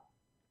pour out.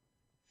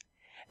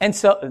 And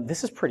so,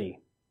 this is pretty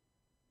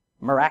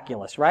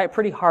miraculous, right?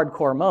 Pretty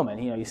hardcore moment.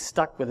 He's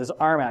stuck with his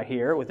arm out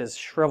here, with his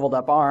shriveled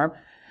up arm.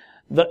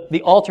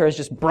 The altar is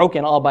just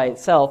broken all by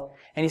itself.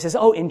 And he says,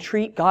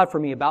 entreat God for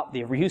me about the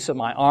use of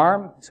my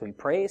arm. So he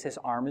prays. His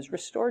arm is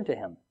restored to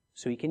him,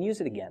 so he can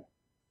use it again.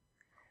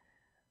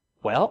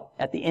 Well,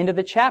 at the end of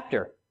the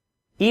chapter,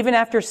 even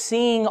after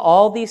seeing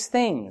all these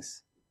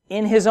things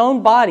in his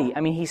own body,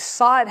 he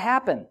saw it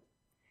happen.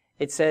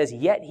 It says,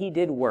 yet he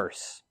did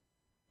worse,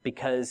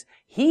 because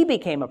he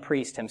became a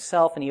priest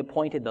himself and he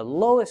appointed the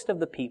lowest of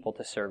the people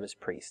to serve as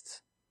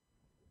priests.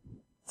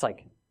 It's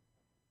like,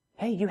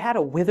 hey, you had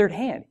a withered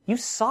hand. You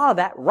saw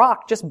that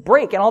rock just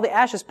break and all the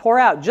ashes pour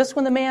out just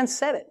when the man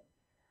said it.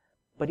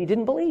 But he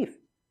didn't believe.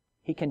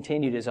 He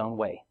continued his own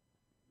way.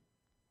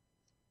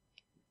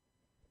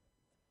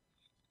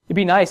 It'd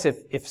be nice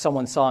if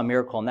someone saw a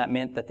miracle and that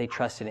meant that they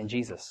trusted in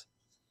Jesus.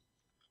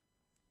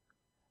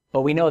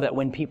 But we know that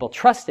when people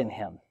trust in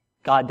Him,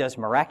 God does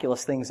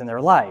miraculous things in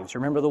their lives.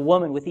 Remember the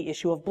woman with the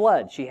issue of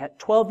blood. She had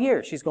 12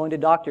 years. She's going to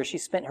doctors. She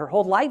spent her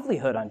whole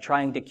livelihood on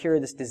trying to cure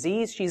this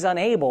disease. She's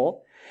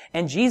unable.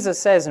 And Jesus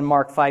says in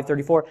Mark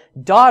 5:34,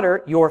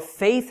 daughter, your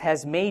faith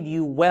has made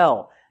you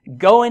well.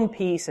 Go in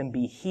peace and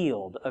be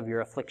healed of your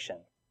affliction.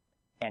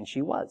 And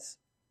she was.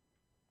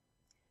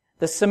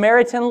 The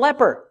Samaritan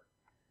leper,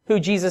 who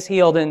Jesus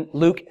healed in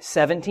Luke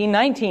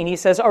 17:19, he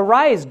says,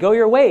 arise, go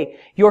your way.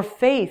 Your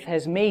faith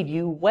has made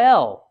you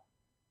well.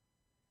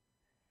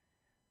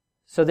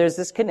 So there's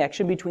this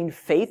connection between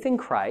faith in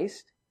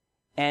Christ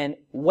and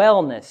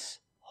wellness,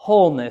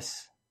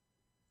 wholeness,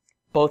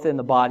 both in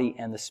the body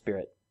and the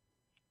spirit.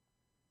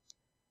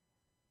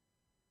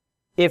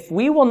 If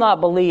we will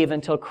not believe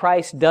until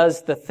Christ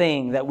does the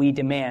thing that we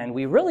demand,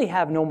 we really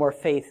have no more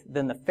faith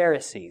than the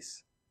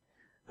Pharisees,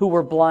 who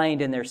were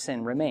blind and their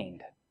sin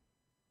remained.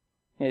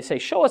 They say,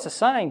 show us a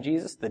sign,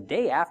 Jesus. The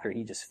day after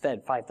he just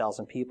fed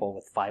 5,000 people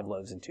with 5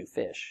 loaves and 2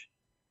 fish.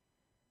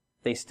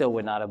 They still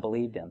would not have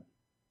believed him.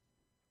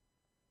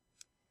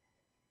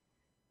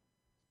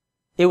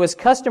 It was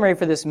customary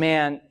for this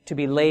man to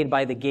be laid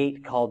by the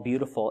gate called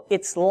Beautiful.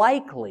 It's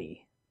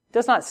likely, it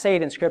does not say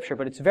it in Scripture,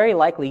 but it's very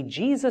likely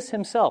Jesus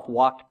himself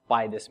walked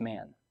by this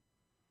man.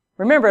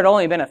 Remember, it had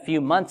only been a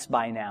few months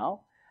by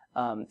now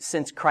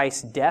since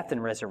Christ's death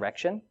and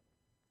resurrection.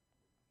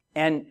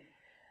 And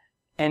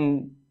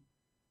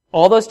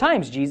all those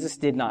times, Jesus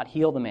did not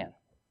heal the man.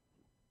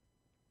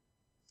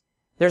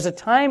 There's a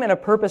time and a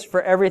purpose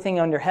for everything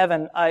under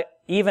heaven,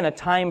 even a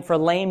time for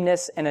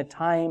lameness and a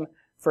time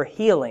for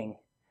healing.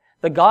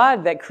 The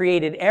God that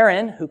created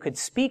Aaron, who could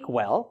speak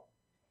well,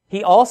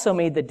 he also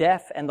made the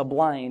deaf and the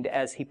blind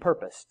as he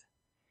purposed.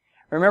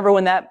 Remember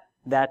when that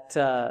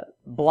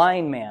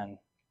blind man,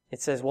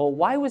 it says, well,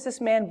 why was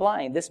this man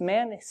blind? This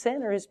man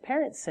sin or his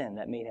parents' sin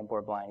that made him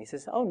born blind? He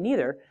says,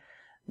 neither.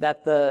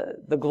 That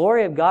the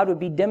glory of God would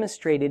be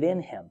demonstrated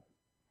in him.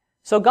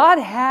 So God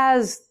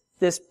has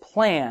this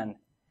plan,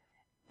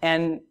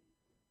 and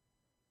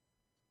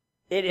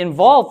it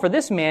involved for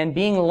this man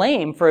being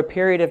lame for a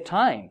period of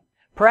time.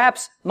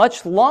 Perhaps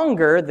much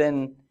longer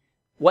than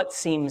what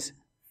seems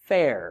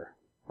fair,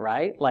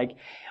 right? Like,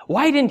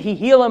 why didn't he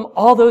heal him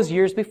all those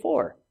years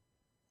before?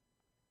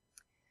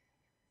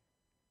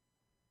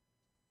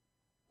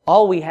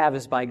 All we have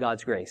is by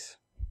God's grace.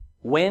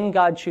 When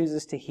God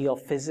chooses to heal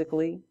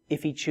physically,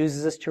 if He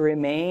chooses us to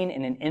remain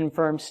in an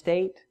infirm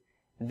state,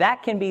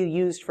 that can be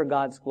used for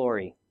God's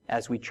glory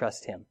as we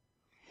trust Him.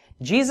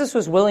 Jesus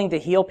was willing to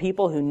heal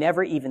people who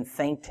never even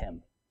thanked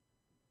Him.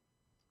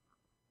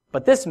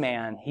 But this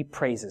man, he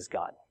praises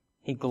God.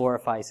 He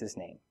glorifies His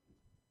name.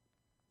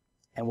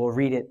 And we'll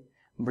read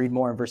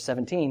more in verse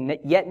 17.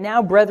 Yet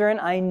now, brethren,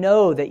 I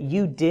know that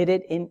you did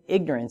it in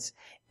ignorance,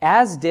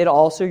 as did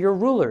also your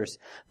rulers.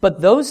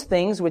 But those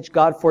things which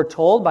God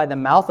foretold by the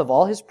mouth of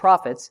all His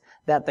prophets,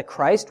 that the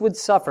Christ would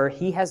suffer,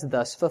 He has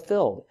thus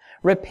fulfilled.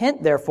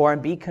 Repent, therefore,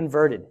 and be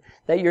converted,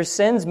 that your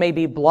sins may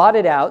be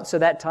blotted out, so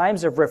that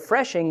times of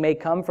refreshing may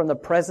come from the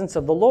presence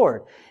of the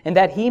Lord, and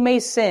that He may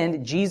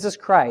send Jesus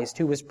Christ,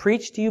 who was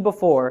preached to you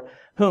before,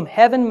 whom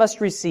heaven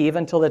must receive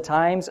until the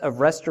times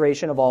of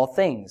restoration of all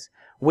things,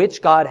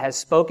 which God has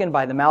spoken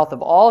by the mouth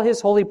of all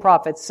His holy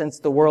prophets since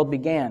the world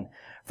began.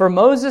 For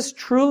Moses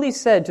truly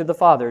said to the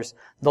fathers,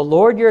 the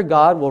Lord your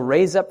God will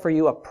raise up for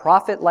you a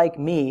prophet like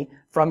me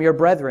from your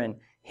brethren.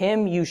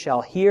 Him you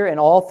shall hear in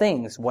all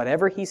things,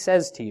 whatever he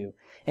says to you.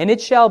 And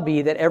it shall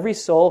be that every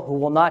soul who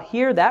will not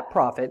hear that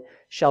prophet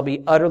shall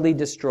be utterly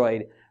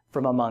destroyed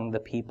from among the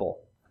people.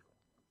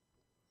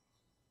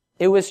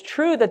 It was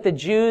true that the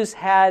Jews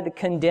had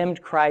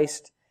condemned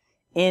Christ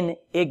in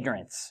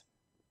ignorance.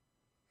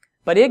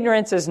 But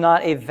ignorance is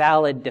not a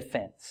valid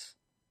defense,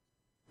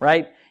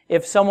 right?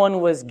 If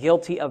someone was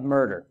guilty of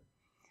murder.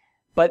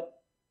 But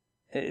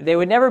they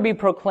would never be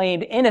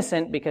proclaimed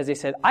innocent because they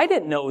said, I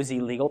didn't know it was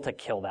illegal to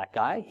kill that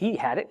guy. He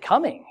had it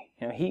coming.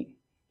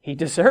 He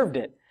deserved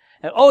it.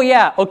 And, oh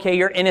yeah, okay,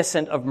 you're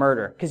innocent of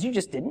murder because you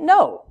just didn't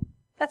know.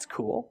 That's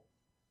cool.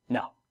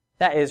 No,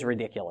 that is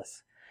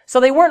ridiculous. So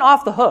they weren't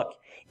off the hook,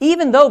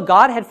 even though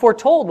God had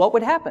foretold what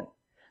would happen.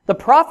 The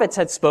prophets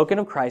had spoken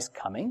of Christ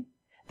coming,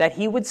 that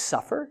he would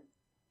suffer,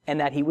 and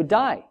that he would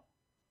die.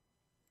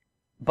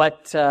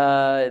 But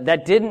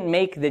that didn't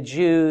make the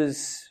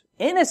Jews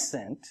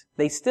innocent.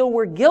 They still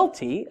were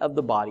guilty of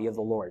the body of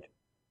the Lord.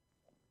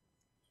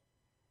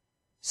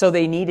 So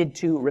they needed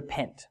to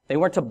repent. They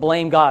weren't to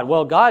blame God.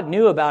 Well, God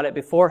knew about it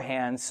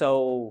beforehand,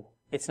 so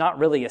it's not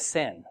really a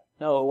sin.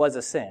 No, it was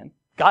a sin.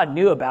 God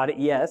knew about it,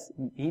 yes,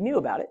 he knew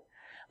about it.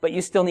 But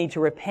you still need to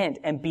repent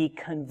and be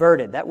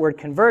converted. That word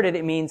converted,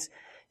 it means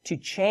to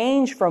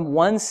change from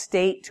one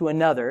state to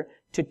another,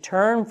 to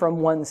turn from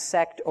one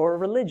sect or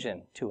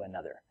religion to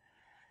another.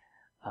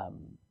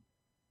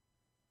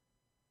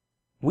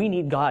 We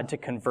need God to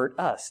convert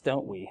us,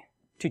 don't we?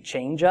 To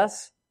change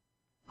us.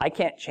 I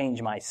can't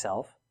change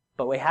myself,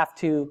 but we have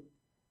to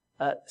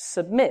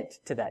submit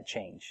to that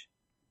change.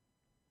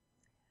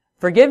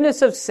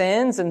 Forgiveness of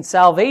sins and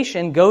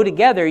salvation go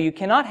together. You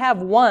cannot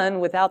have one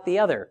without the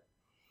other.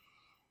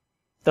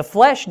 The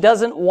flesh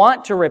doesn't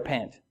want to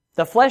repent.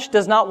 The flesh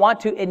does not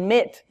want to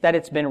admit that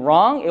it's been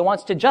wrong. It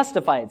wants to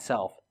justify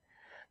itself.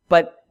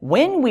 But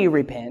when we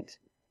repent,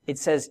 it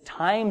says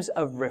times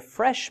of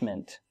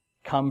refreshment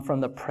come from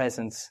the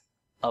presence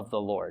of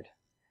the Lord.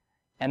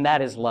 And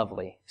that is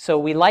lovely. So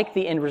we like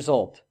the end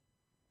result.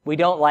 We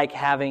don't like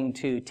having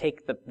to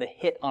take the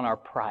hit on our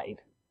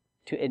pride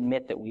to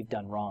admit that we've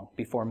done wrong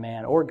before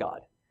man or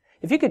God.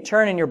 If you could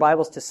turn in your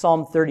Bibles to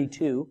Psalm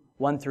 32,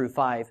 1 through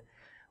 5,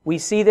 we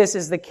see this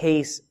is the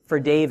case for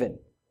David.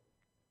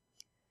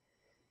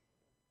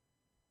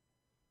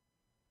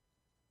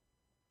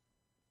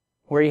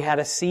 Where he had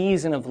a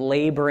season of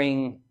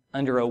laboring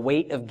under a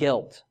weight of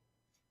guilt,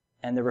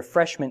 and the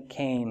refreshment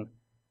came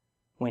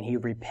when he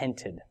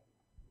repented.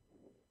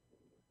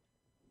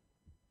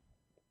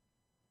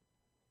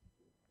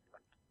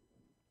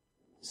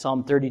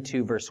 Psalm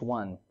 32, verse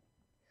 1.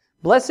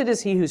 Blessed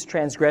is he whose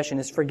transgression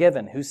is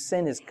forgiven, whose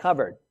sin is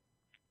covered.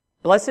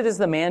 Blessed is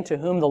the man to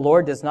whom the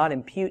Lord does not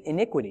impute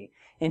iniquity,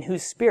 in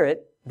whose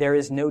spirit there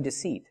is no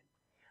deceit.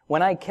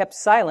 When I kept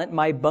silent,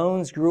 my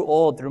bones grew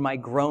old through my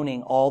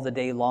groaning all the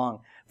day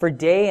long. For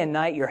day and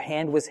night your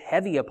hand was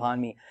heavy upon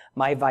me.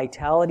 My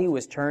vitality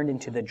was turned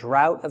into the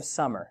drought of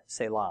summer.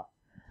 Selah.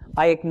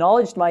 I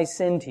acknowledged my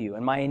sin to you,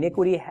 and my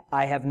iniquity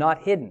I have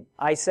not hidden.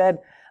 I said,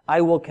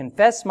 I will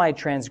confess my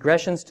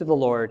transgressions to the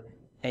Lord,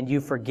 and you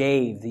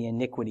forgave the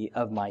iniquity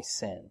of my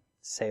sin.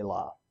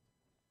 Selah.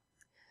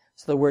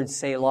 So the word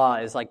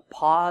Selah is like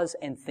pause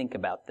and think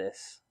about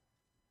this.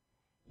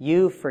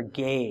 You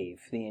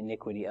forgave the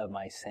iniquity of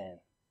my sin.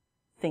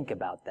 Think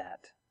about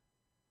that.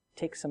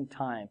 Take some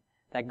time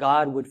that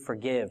God would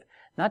forgive,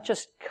 not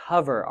just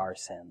cover our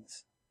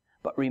sins,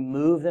 but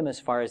remove them as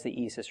far as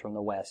the east is from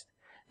the west,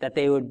 that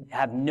they would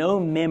have no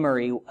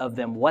memory of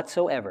them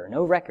whatsoever,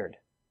 no record,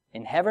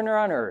 in heaven or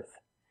on earth,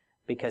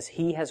 because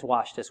he has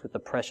washed us with the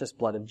precious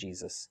blood of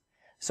Jesus.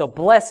 So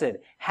blessed,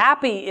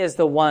 happy is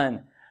the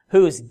one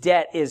whose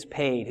debt is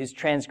paid, whose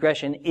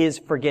transgression is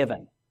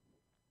forgiven.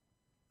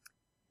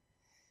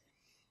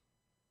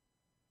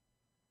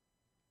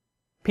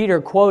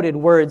 Peter quoted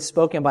words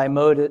spoken by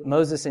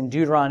Moses in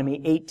Deuteronomy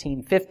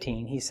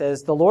 18:15. He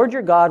says, the Lord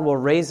your God will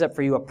raise up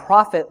for you a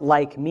prophet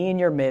like me in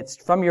your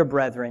midst from your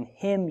brethren.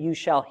 Him you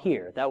shall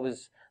hear.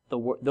 Those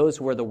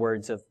were the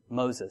words of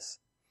Moses.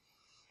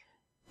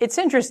 It's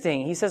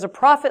interesting. He says, a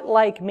prophet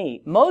like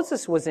me.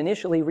 Moses was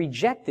initially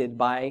rejected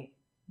by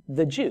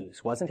the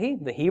Jews, wasn't he?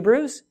 The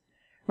Hebrews.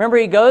 Remember,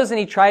 he goes and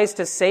he tries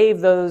to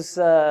save those,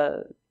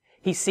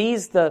 he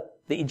sees the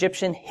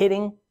Egyptian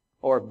hitting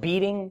or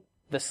beating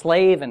the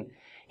slave, and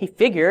he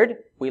figured,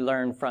 we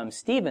learn from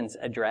Stephen's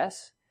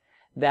address,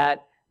 that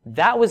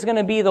was going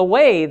to be the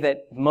way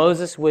that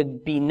Moses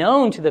would be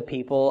known to the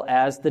people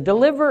as the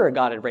deliverer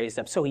God had raised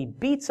up. So he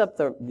beats up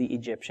the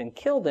Egyptian,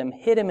 killed him,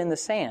 hid him in the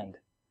sand.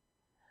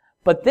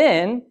 But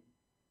then,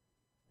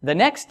 the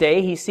next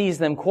day, he sees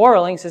them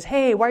quarreling, says,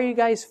 hey, why are you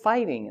guys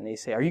fighting? And they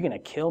say, are you going to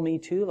kill me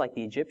too, like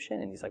the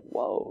Egyptian? And he's like,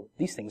 whoa,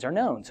 these things are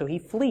known. So he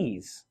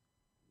flees.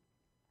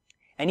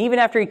 And even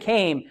after he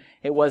came,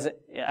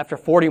 after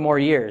 40 more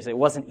years, it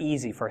wasn't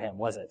easy for him,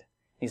 was it?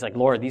 He's like,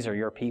 Lord, these are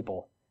your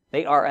people.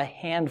 They are a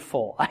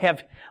handful.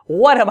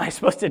 What am I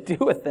supposed to do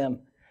with them?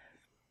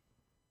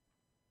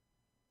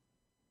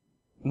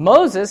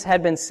 Moses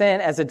had been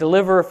sent as a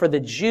deliverer for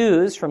the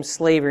Jews from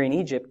slavery in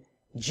Egypt.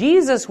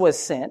 Jesus was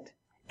sent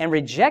and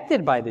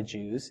rejected by the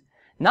Jews,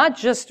 not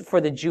just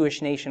for the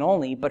Jewish nation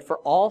only, but for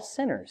all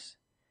sinners.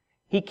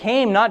 He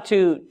came not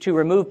to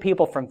remove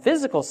people from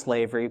physical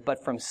slavery,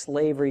 but from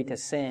slavery to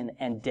sin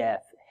and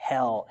death,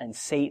 hell and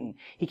Satan.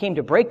 He came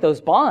to break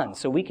those bonds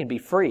so we can be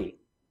free.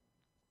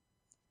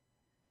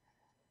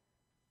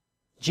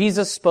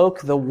 Jesus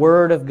spoke the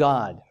word of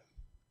God.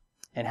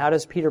 And how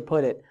does Peter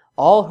put it?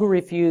 All who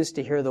refused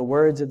to hear the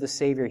words of the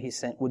Savior he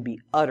sent would be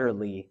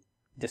utterly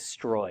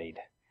destroyed.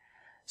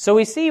 So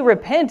we see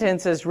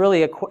repentance as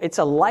really it's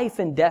a life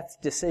and death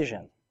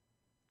decision.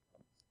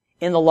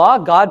 In the law,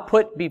 God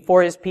put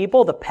before his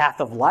people the path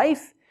of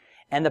life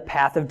and the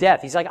path of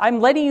death. He's like, I'm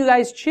letting you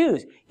guys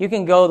choose. You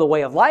can go the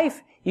way of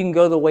life, you can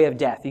go the way of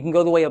death. You can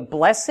go the way of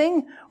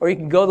blessing, or you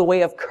can go the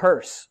way of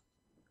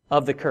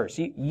the curse.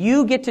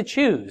 You get to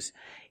choose.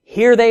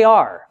 Here they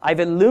are. I've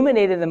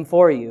illuminated them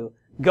for you.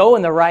 Go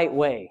in the right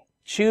way.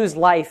 Choose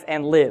life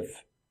and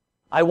live.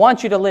 I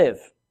want you to live.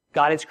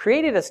 God has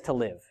created us to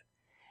live.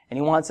 And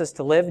he wants us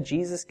to live.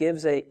 Jesus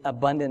gives an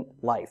abundant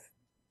life.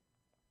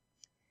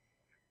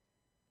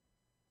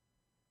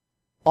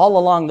 All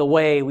along the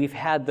way, we've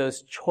had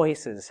those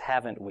choices,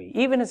 haven't we?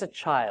 Even as a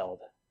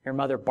child, your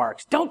mother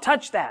barks, don't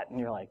touch that! And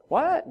you're like,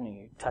 what? And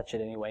you touch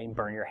it anyway and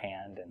burn your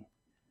hand. And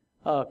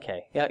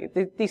okay, yeah,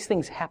 these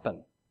things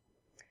happen.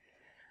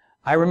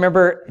 I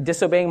remember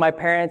disobeying my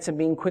parents and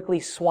being quickly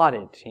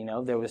swatted.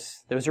 There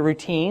was a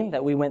routine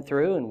that we went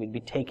through, and we'd be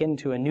taken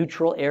to a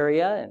neutral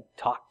area and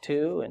talked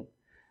to and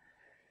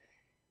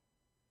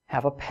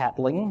have a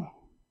paddling.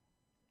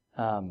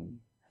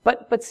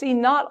 But see,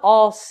 not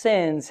all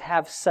sins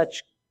have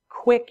such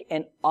quick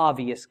and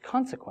obvious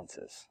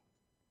consequences.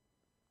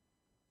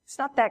 It's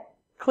not that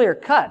clear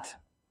cut.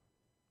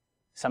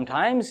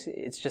 Sometimes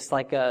it's just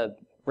like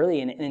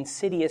really an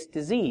insidious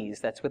disease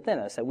that's within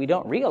us that we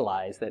don't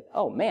realize that,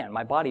 oh man,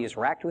 my body is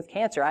racked with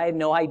cancer. I had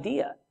no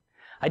idea.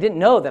 I didn't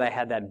know that I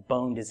had that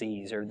bone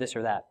disease or this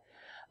or that.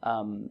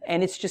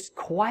 And it's just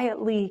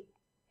quietly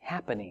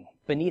happening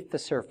beneath the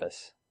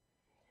surface.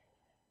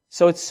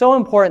 So it's so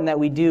important that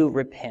we do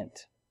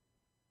repent.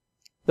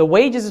 The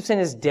wages of sin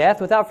is death.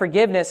 Without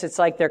forgiveness, it's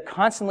like they're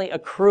constantly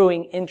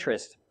accruing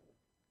interest.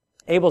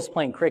 Abel's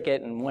playing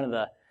cricket, and one of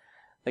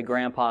the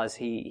grandpas,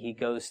 he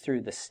goes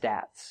through the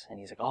stats. And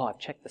he's like, oh, I've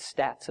checked the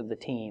stats of the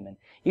team. And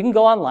you can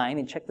go online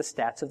and check the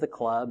stats of the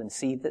club and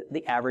see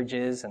the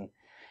averages.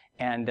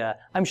 And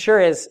I'm sure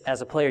as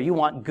a player, you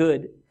want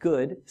good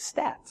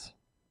stats.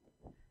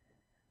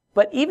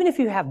 But even if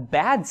you have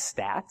bad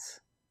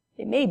stats,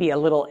 it may be a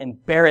little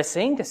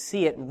embarrassing to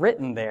see it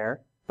written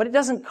there, but it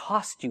doesn't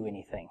cost you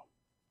anything.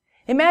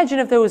 Imagine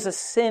if there was a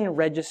sin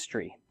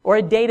registry or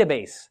a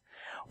database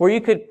where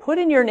you could put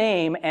in your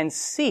name and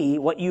see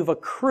what you've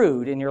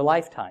accrued in your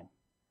lifetime.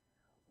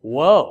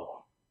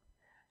 Whoa.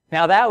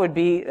 Now that would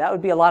be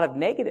a lot of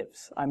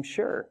negatives, I'm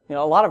sure. A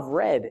lot of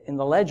red in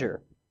the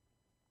ledger.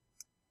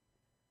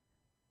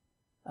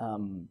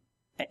 And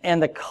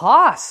the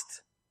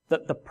cost,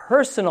 the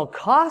personal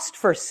cost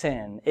for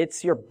sin,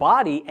 it's your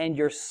body and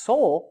your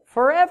soul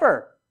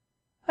forever.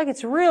 Like,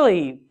 it's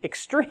really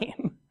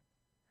extreme.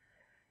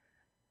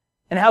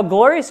 And how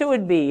glorious it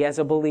would be as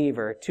a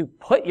believer to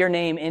put your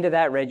name into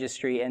that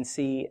registry and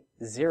see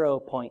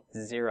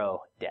 0.0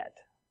 debt.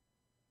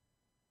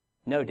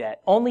 No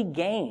debt. Only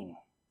gain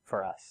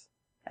for us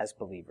as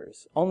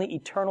believers. Only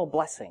eternal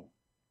blessing.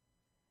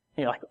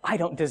 And you're like, I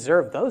don't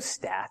deserve those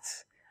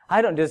stats.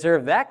 I don't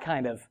deserve that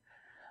kind of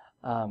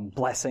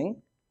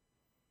blessing.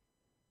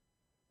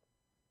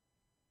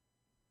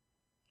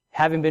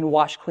 Having been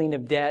washed clean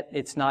of debt,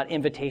 it's not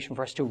invitation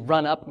for us to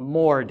run up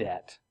more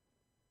debt.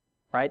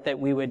 Right? That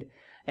we would,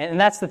 and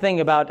that's the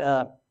thing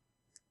about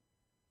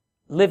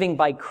living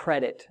by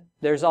credit.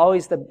 There's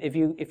always if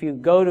you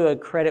go to a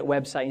credit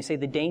website and you say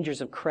the dangers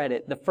of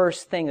credit, the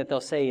first thing that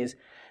they'll say is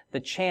the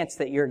chance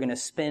that you're going to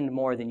spend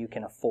more than you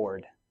can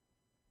afford.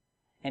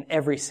 And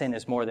every sin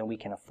is more than we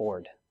can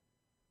afford.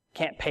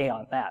 Can't pay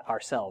on that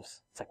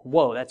ourselves. It's like,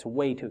 whoa, that's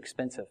way too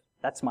expensive.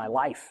 That's my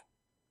life.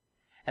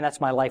 And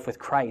that's my life with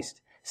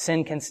Christ.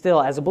 Sin can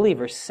still, as a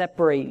believer,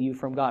 separate you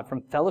from God,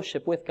 from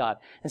fellowship with God.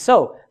 And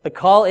so, the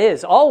call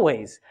is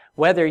always,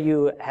 whether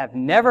you have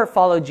never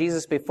followed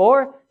Jesus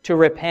before, to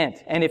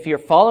repent. And if you're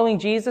following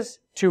Jesus,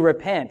 to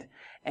repent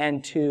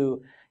and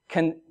to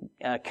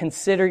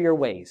consider your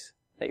ways,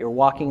 that you're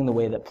walking in the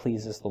way that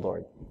pleases the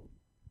Lord.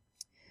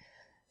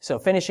 So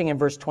finishing in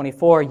verse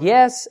 24,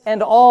 yes,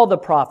 and all the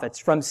prophets,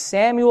 from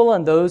Samuel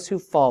and those who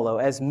follow,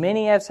 as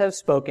many as have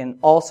spoken,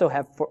 also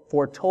have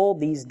foretold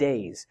these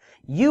days.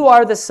 You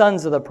are the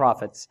sons of the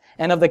prophets,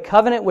 and of the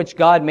covenant which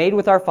God made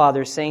with our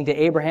fathers, saying to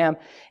Abraham,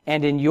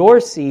 and in your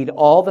seed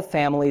all the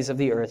families of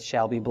the earth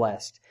shall be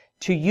blessed.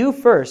 To you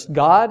first,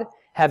 God,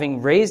 having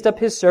raised up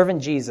his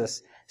servant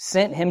Jesus,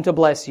 sent him to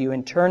bless you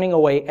in turning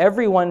away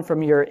everyone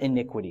from your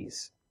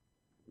iniquities.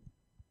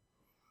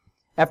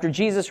 After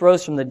Jesus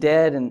rose from the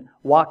dead and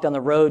walked on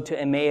the road to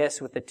Emmaus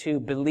with the two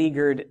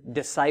beleaguered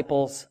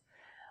disciples,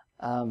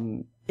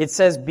 it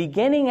says,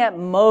 beginning at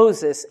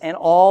Moses and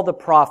all the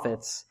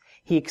prophets,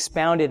 he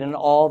expounded in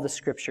all the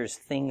scriptures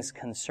things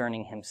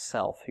concerning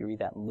himself. You read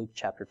that in Luke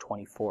chapter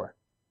 24.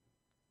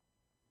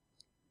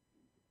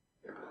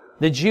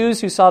 The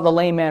Jews who saw the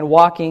lame man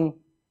walking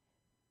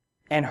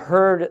and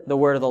heard the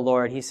word of the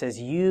Lord, he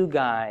says, you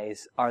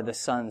guys are the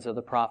sons of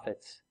the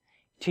prophets.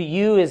 To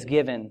you is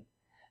given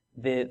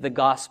the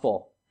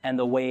gospel and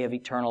the way of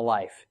eternal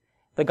life.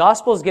 The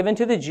gospel is given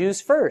to the Jews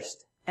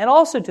first, and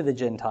also to the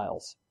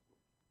Gentiles.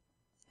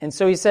 And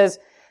so he says,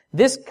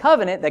 this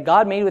covenant that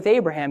God made with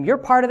Abraham, you're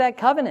part of that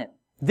covenant.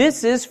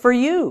 This is for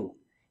you.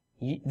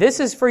 This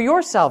is for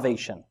your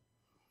salvation.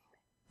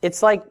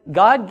 It's like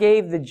God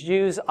gave the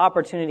Jews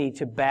opportunity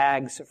to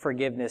bags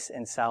forgiveness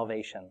and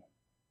salvation.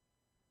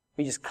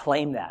 We just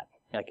claim that.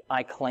 Like,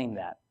 I claim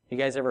that. You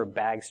guys ever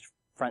bags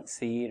front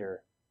seat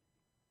or,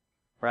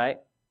 right?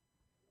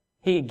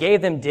 He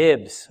gave them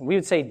dibs. We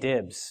would say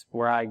dibs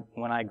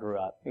when I grew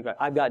up.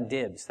 I've got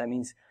dibs. That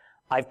means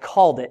I've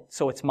called it,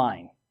 so it's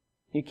mine.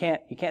 You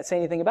can't say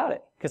anything about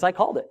it because I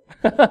called it.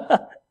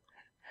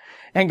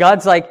 And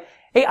God's like,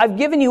 hey, I've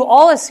given you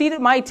all a seat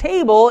at my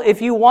table if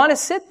you want to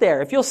sit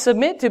there. If you'll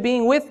submit to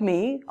being with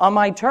me on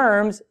my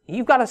terms,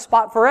 you've got a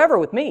spot forever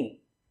with me.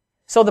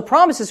 So the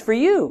promise is for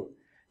you.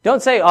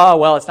 Don't say, oh,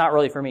 well, it's not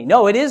really for me.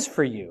 No, it is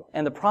for you.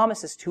 And the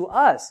promise is to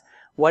us.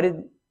 What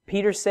did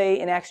Peter say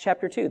in Acts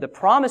chapter 2? The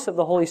promise of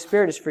the Holy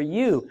Spirit is for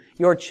you,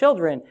 your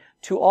children,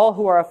 to all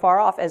who are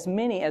afar off, as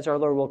many as our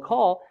Lord will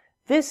call.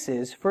 This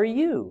is for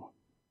you.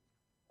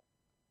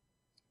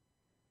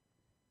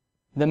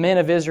 The men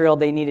of Israel,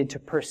 they needed to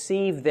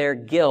perceive their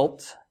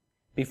guilt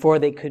before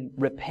they could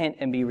repent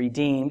and be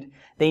redeemed.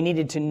 They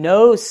needed to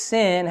know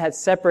sin had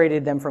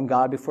separated them from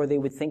God before they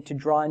would think to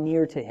draw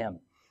near to Him.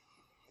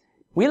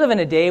 We live in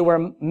a day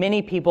where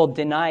many people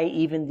deny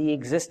even the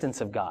existence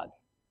of God.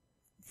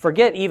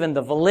 Forget even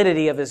the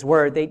validity of His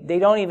Word. They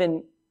don't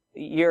even,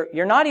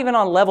 you're not even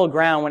on level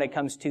ground when it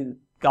comes to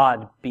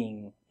God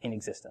being in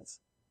existence.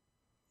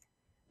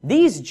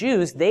 These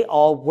Jews, they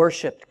all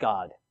worshiped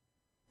God.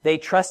 They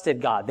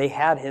trusted God. They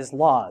had His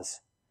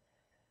laws.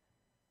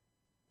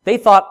 They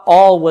thought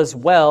all was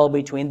well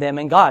between them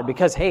and God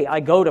because, hey, I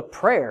go to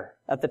prayer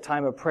at the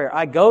time of prayer.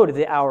 I go to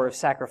the hour of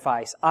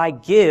sacrifice. I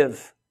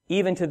give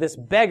even to this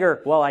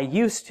beggar. Well, I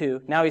used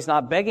to. Now he's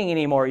not begging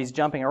anymore. He's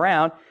jumping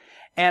around.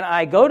 And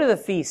I go to the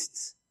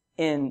feasts.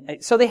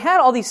 So they had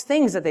all these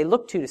things that they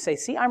looked to say,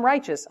 see, I'm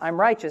righteous, I'm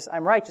righteous,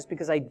 I'm righteous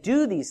because I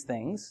do these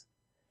things.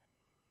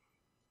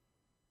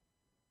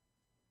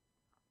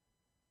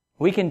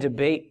 We can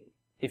debate.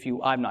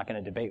 I'm not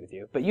going to debate with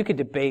you, but you could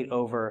debate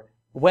over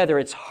whether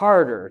it's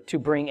harder to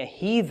bring a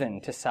heathen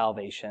to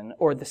salvation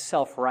or the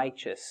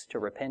self-righteous to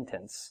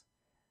repentance.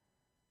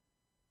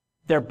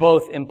 They're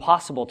both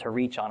impossible to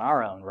reach on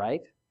our own,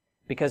 right?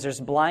 Because there's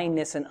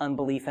blindness and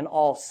unbelief in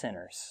all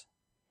sinners.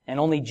 And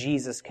only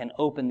Jesus can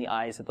open the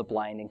eyes of the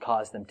blind and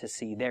cause them to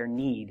see their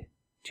need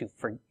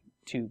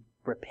to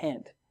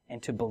repent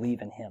and to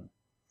believe in Him.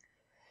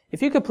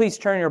 If you could please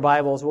turn your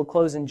Bibles, we'll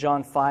close in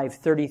John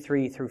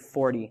 5:33 through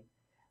 40.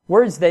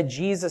 Words that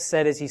Jesus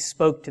said as He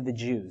spoke to the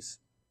Jews.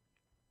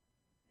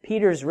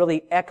 Peter's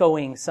really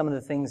echoing some of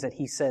the things that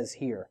he says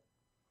here.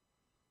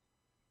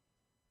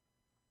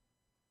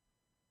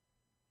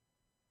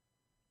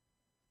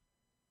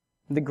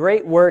 The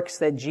great works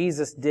that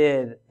Jesus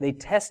did, they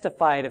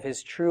testified of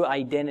His true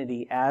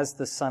identity as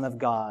the Son of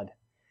God.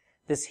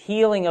 This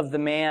healing of the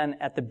man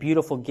at the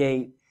beautiful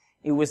gate,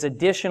 it was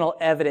additional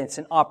evidence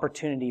and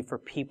opportunity for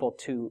people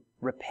to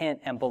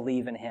repent and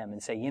believe in Him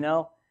and say, you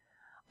know,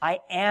 I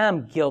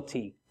am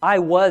guilty. I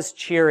was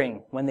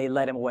cheering when they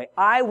led Him away.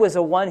 I was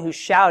the one who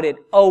shouted,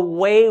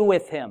 away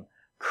with Him.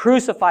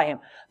 Crucify Him.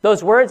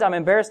 Those words, I'm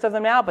embarrassed of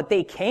them now, but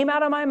they came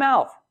out of my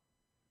mouth.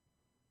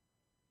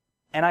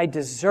 And I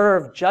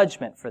deserve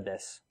judgment for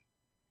this.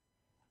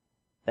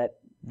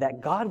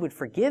 That God would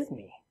forgive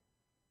me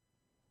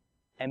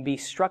and be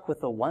struck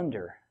with the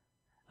wonder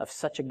of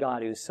such a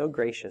God who is so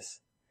gracious.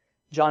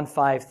 John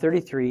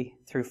 5:33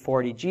 through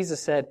 40,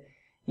 Jesus said,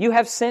 you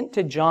have sent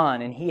to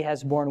John, and he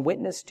has borne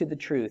witness to the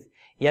truth.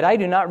 Yet I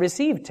do not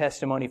receive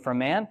testimony from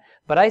man,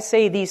 but I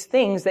say these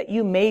things that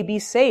you may be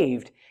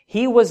saved.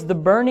 He was the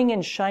burning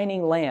and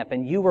shining lamp,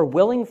 and you were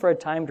willing for a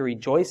time to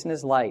rejoice in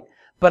his light.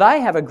 But I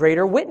have a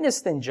greater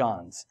witness than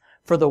John's.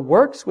 For the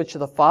works which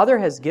the Father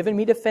has given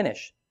me to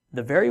finish,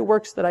 the very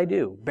works that I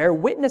do, bear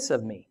witness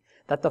of me,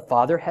 that the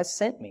Father has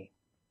sent me.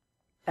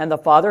 And the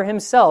Father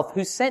Himself,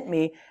 who sent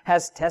me,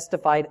 has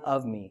testified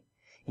of me.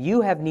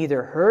 You have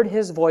neither heard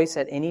His voice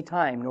at any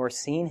time, nor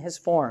seen His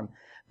form,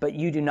 but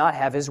you do not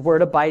have His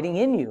word abiding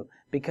in you,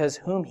 because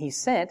whom He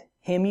sent,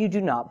 Him you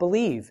do not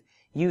believe.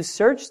 You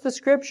search the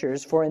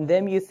Scriptures, for in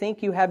them you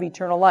think you have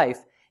eternal life,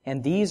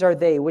 and these are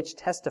they which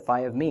testify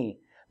of me.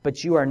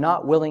 But you are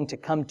not willing to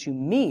come to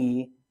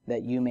me,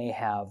 that you may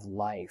have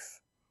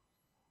life.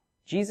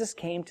 Jesus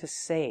came to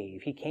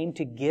save. He came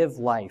to give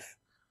life.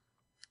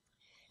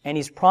 And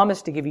He's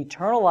promised to give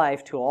eternal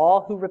life to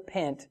all who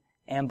repent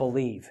and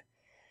believe.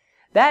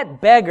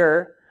 That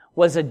beggar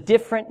was a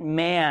different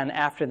man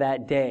after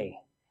that day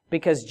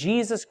because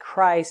Jesus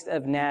Christ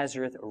of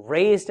Nazareth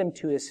raised him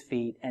to his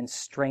feet and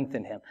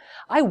strengthened him.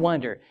 I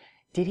wonder,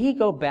 did he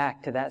go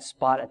back to that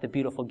spot at the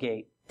beautiful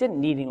gate? Didn't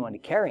need anyone to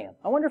carry him.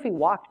 I wonder if he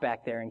walked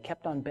back there and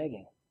kept on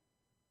begging.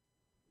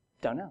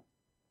 Don't know.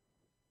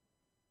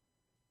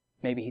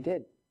 Maybe he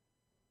did.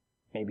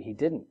 Maybe he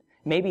didn't.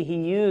 Maybe he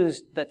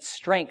used that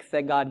strength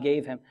that God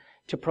gave him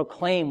to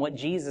proclaim what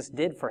Jesus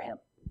did for him.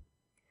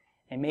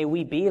 And may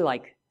we be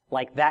like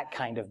that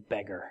kind of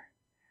beggar,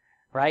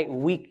 right?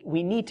 We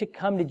need to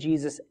come to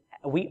Jesus.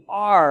 We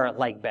are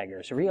like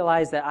beggars.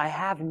 Realize that I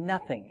have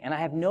nothing and I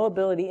have no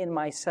ability in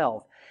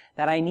myself,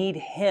 that I need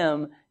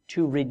Him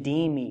to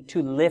redeem me,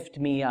 to lift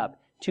me up,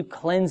 to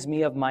cleanse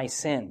me of my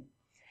sin.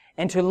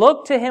 And to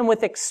look to Him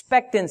with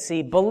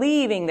expectancy,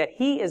 believing that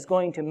He is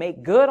going to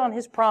make good on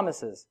His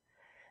promises.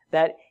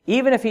 That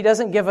even if He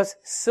doesn't give us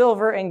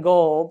silver and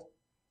gold,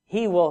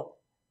 He will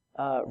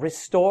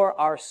restore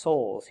our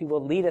souls. He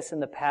will lead us in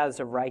the paths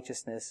of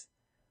righteousness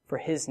for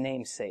His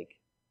name's sake.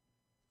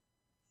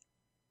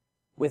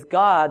 With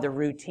God, the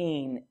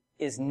routine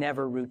is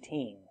never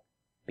routine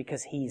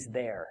because He's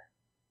there.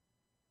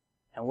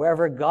 And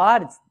wherever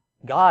God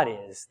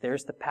is,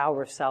 there's the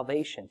power of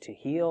salvation to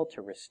heal,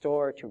 to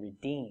restore, to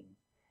redeem,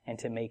 and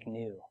to make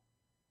new.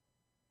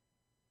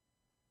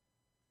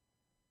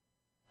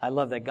 I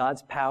love that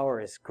God's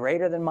power is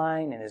greater than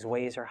mine and His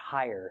ways are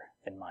higher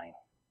than mine.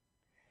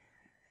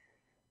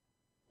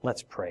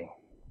 Let's pray.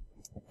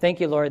 Thank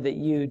you, Lord, that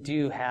you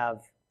do have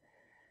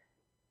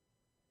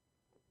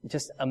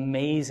just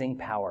amazing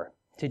power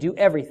to do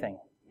everything,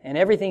 and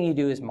everything you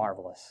do is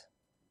marvelous.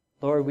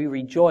 Lord, we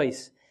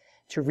rejoice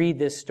to read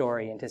this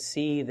story and to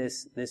see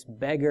this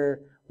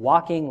beggar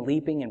walking,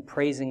 leaping, and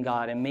praising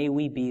God, and may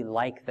we be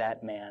like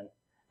that man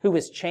who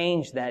was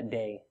changed that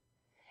day.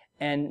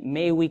 And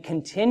may we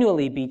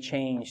continually be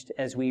changed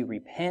as we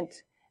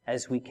repent,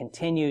 as we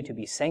continue to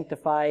be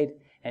sanctified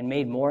and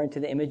made more into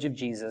the image of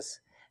Jesus.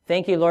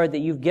 Thank you, Lord, that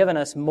you've given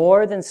us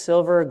more than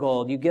silver or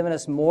gold. You've given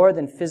us more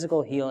than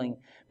physical healing,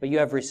 but you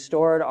have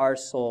restored our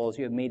souls.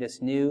 You have made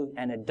us new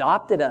and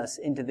adopted us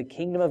into the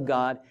kingdom of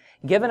God,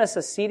 given us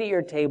a seat at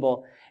your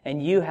table,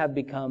 and you have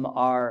become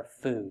our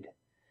food.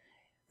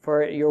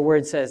 For your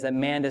word says that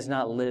man does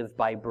not live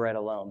by bread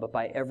alone, but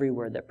by every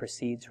word that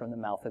proceeds from the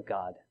mouth of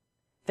God.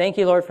 Thank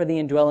you, Lord, for the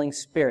indwelling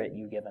Spirit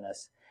you've given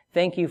us.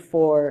 Thank you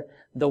for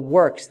the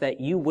works that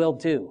you will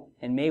do.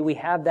 And may we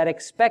have that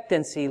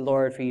expectancy,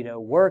 Lord, for you to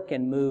work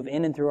and move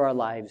in and through our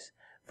lives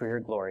for your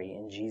glory.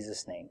 In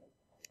Jesus' name,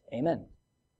 amen.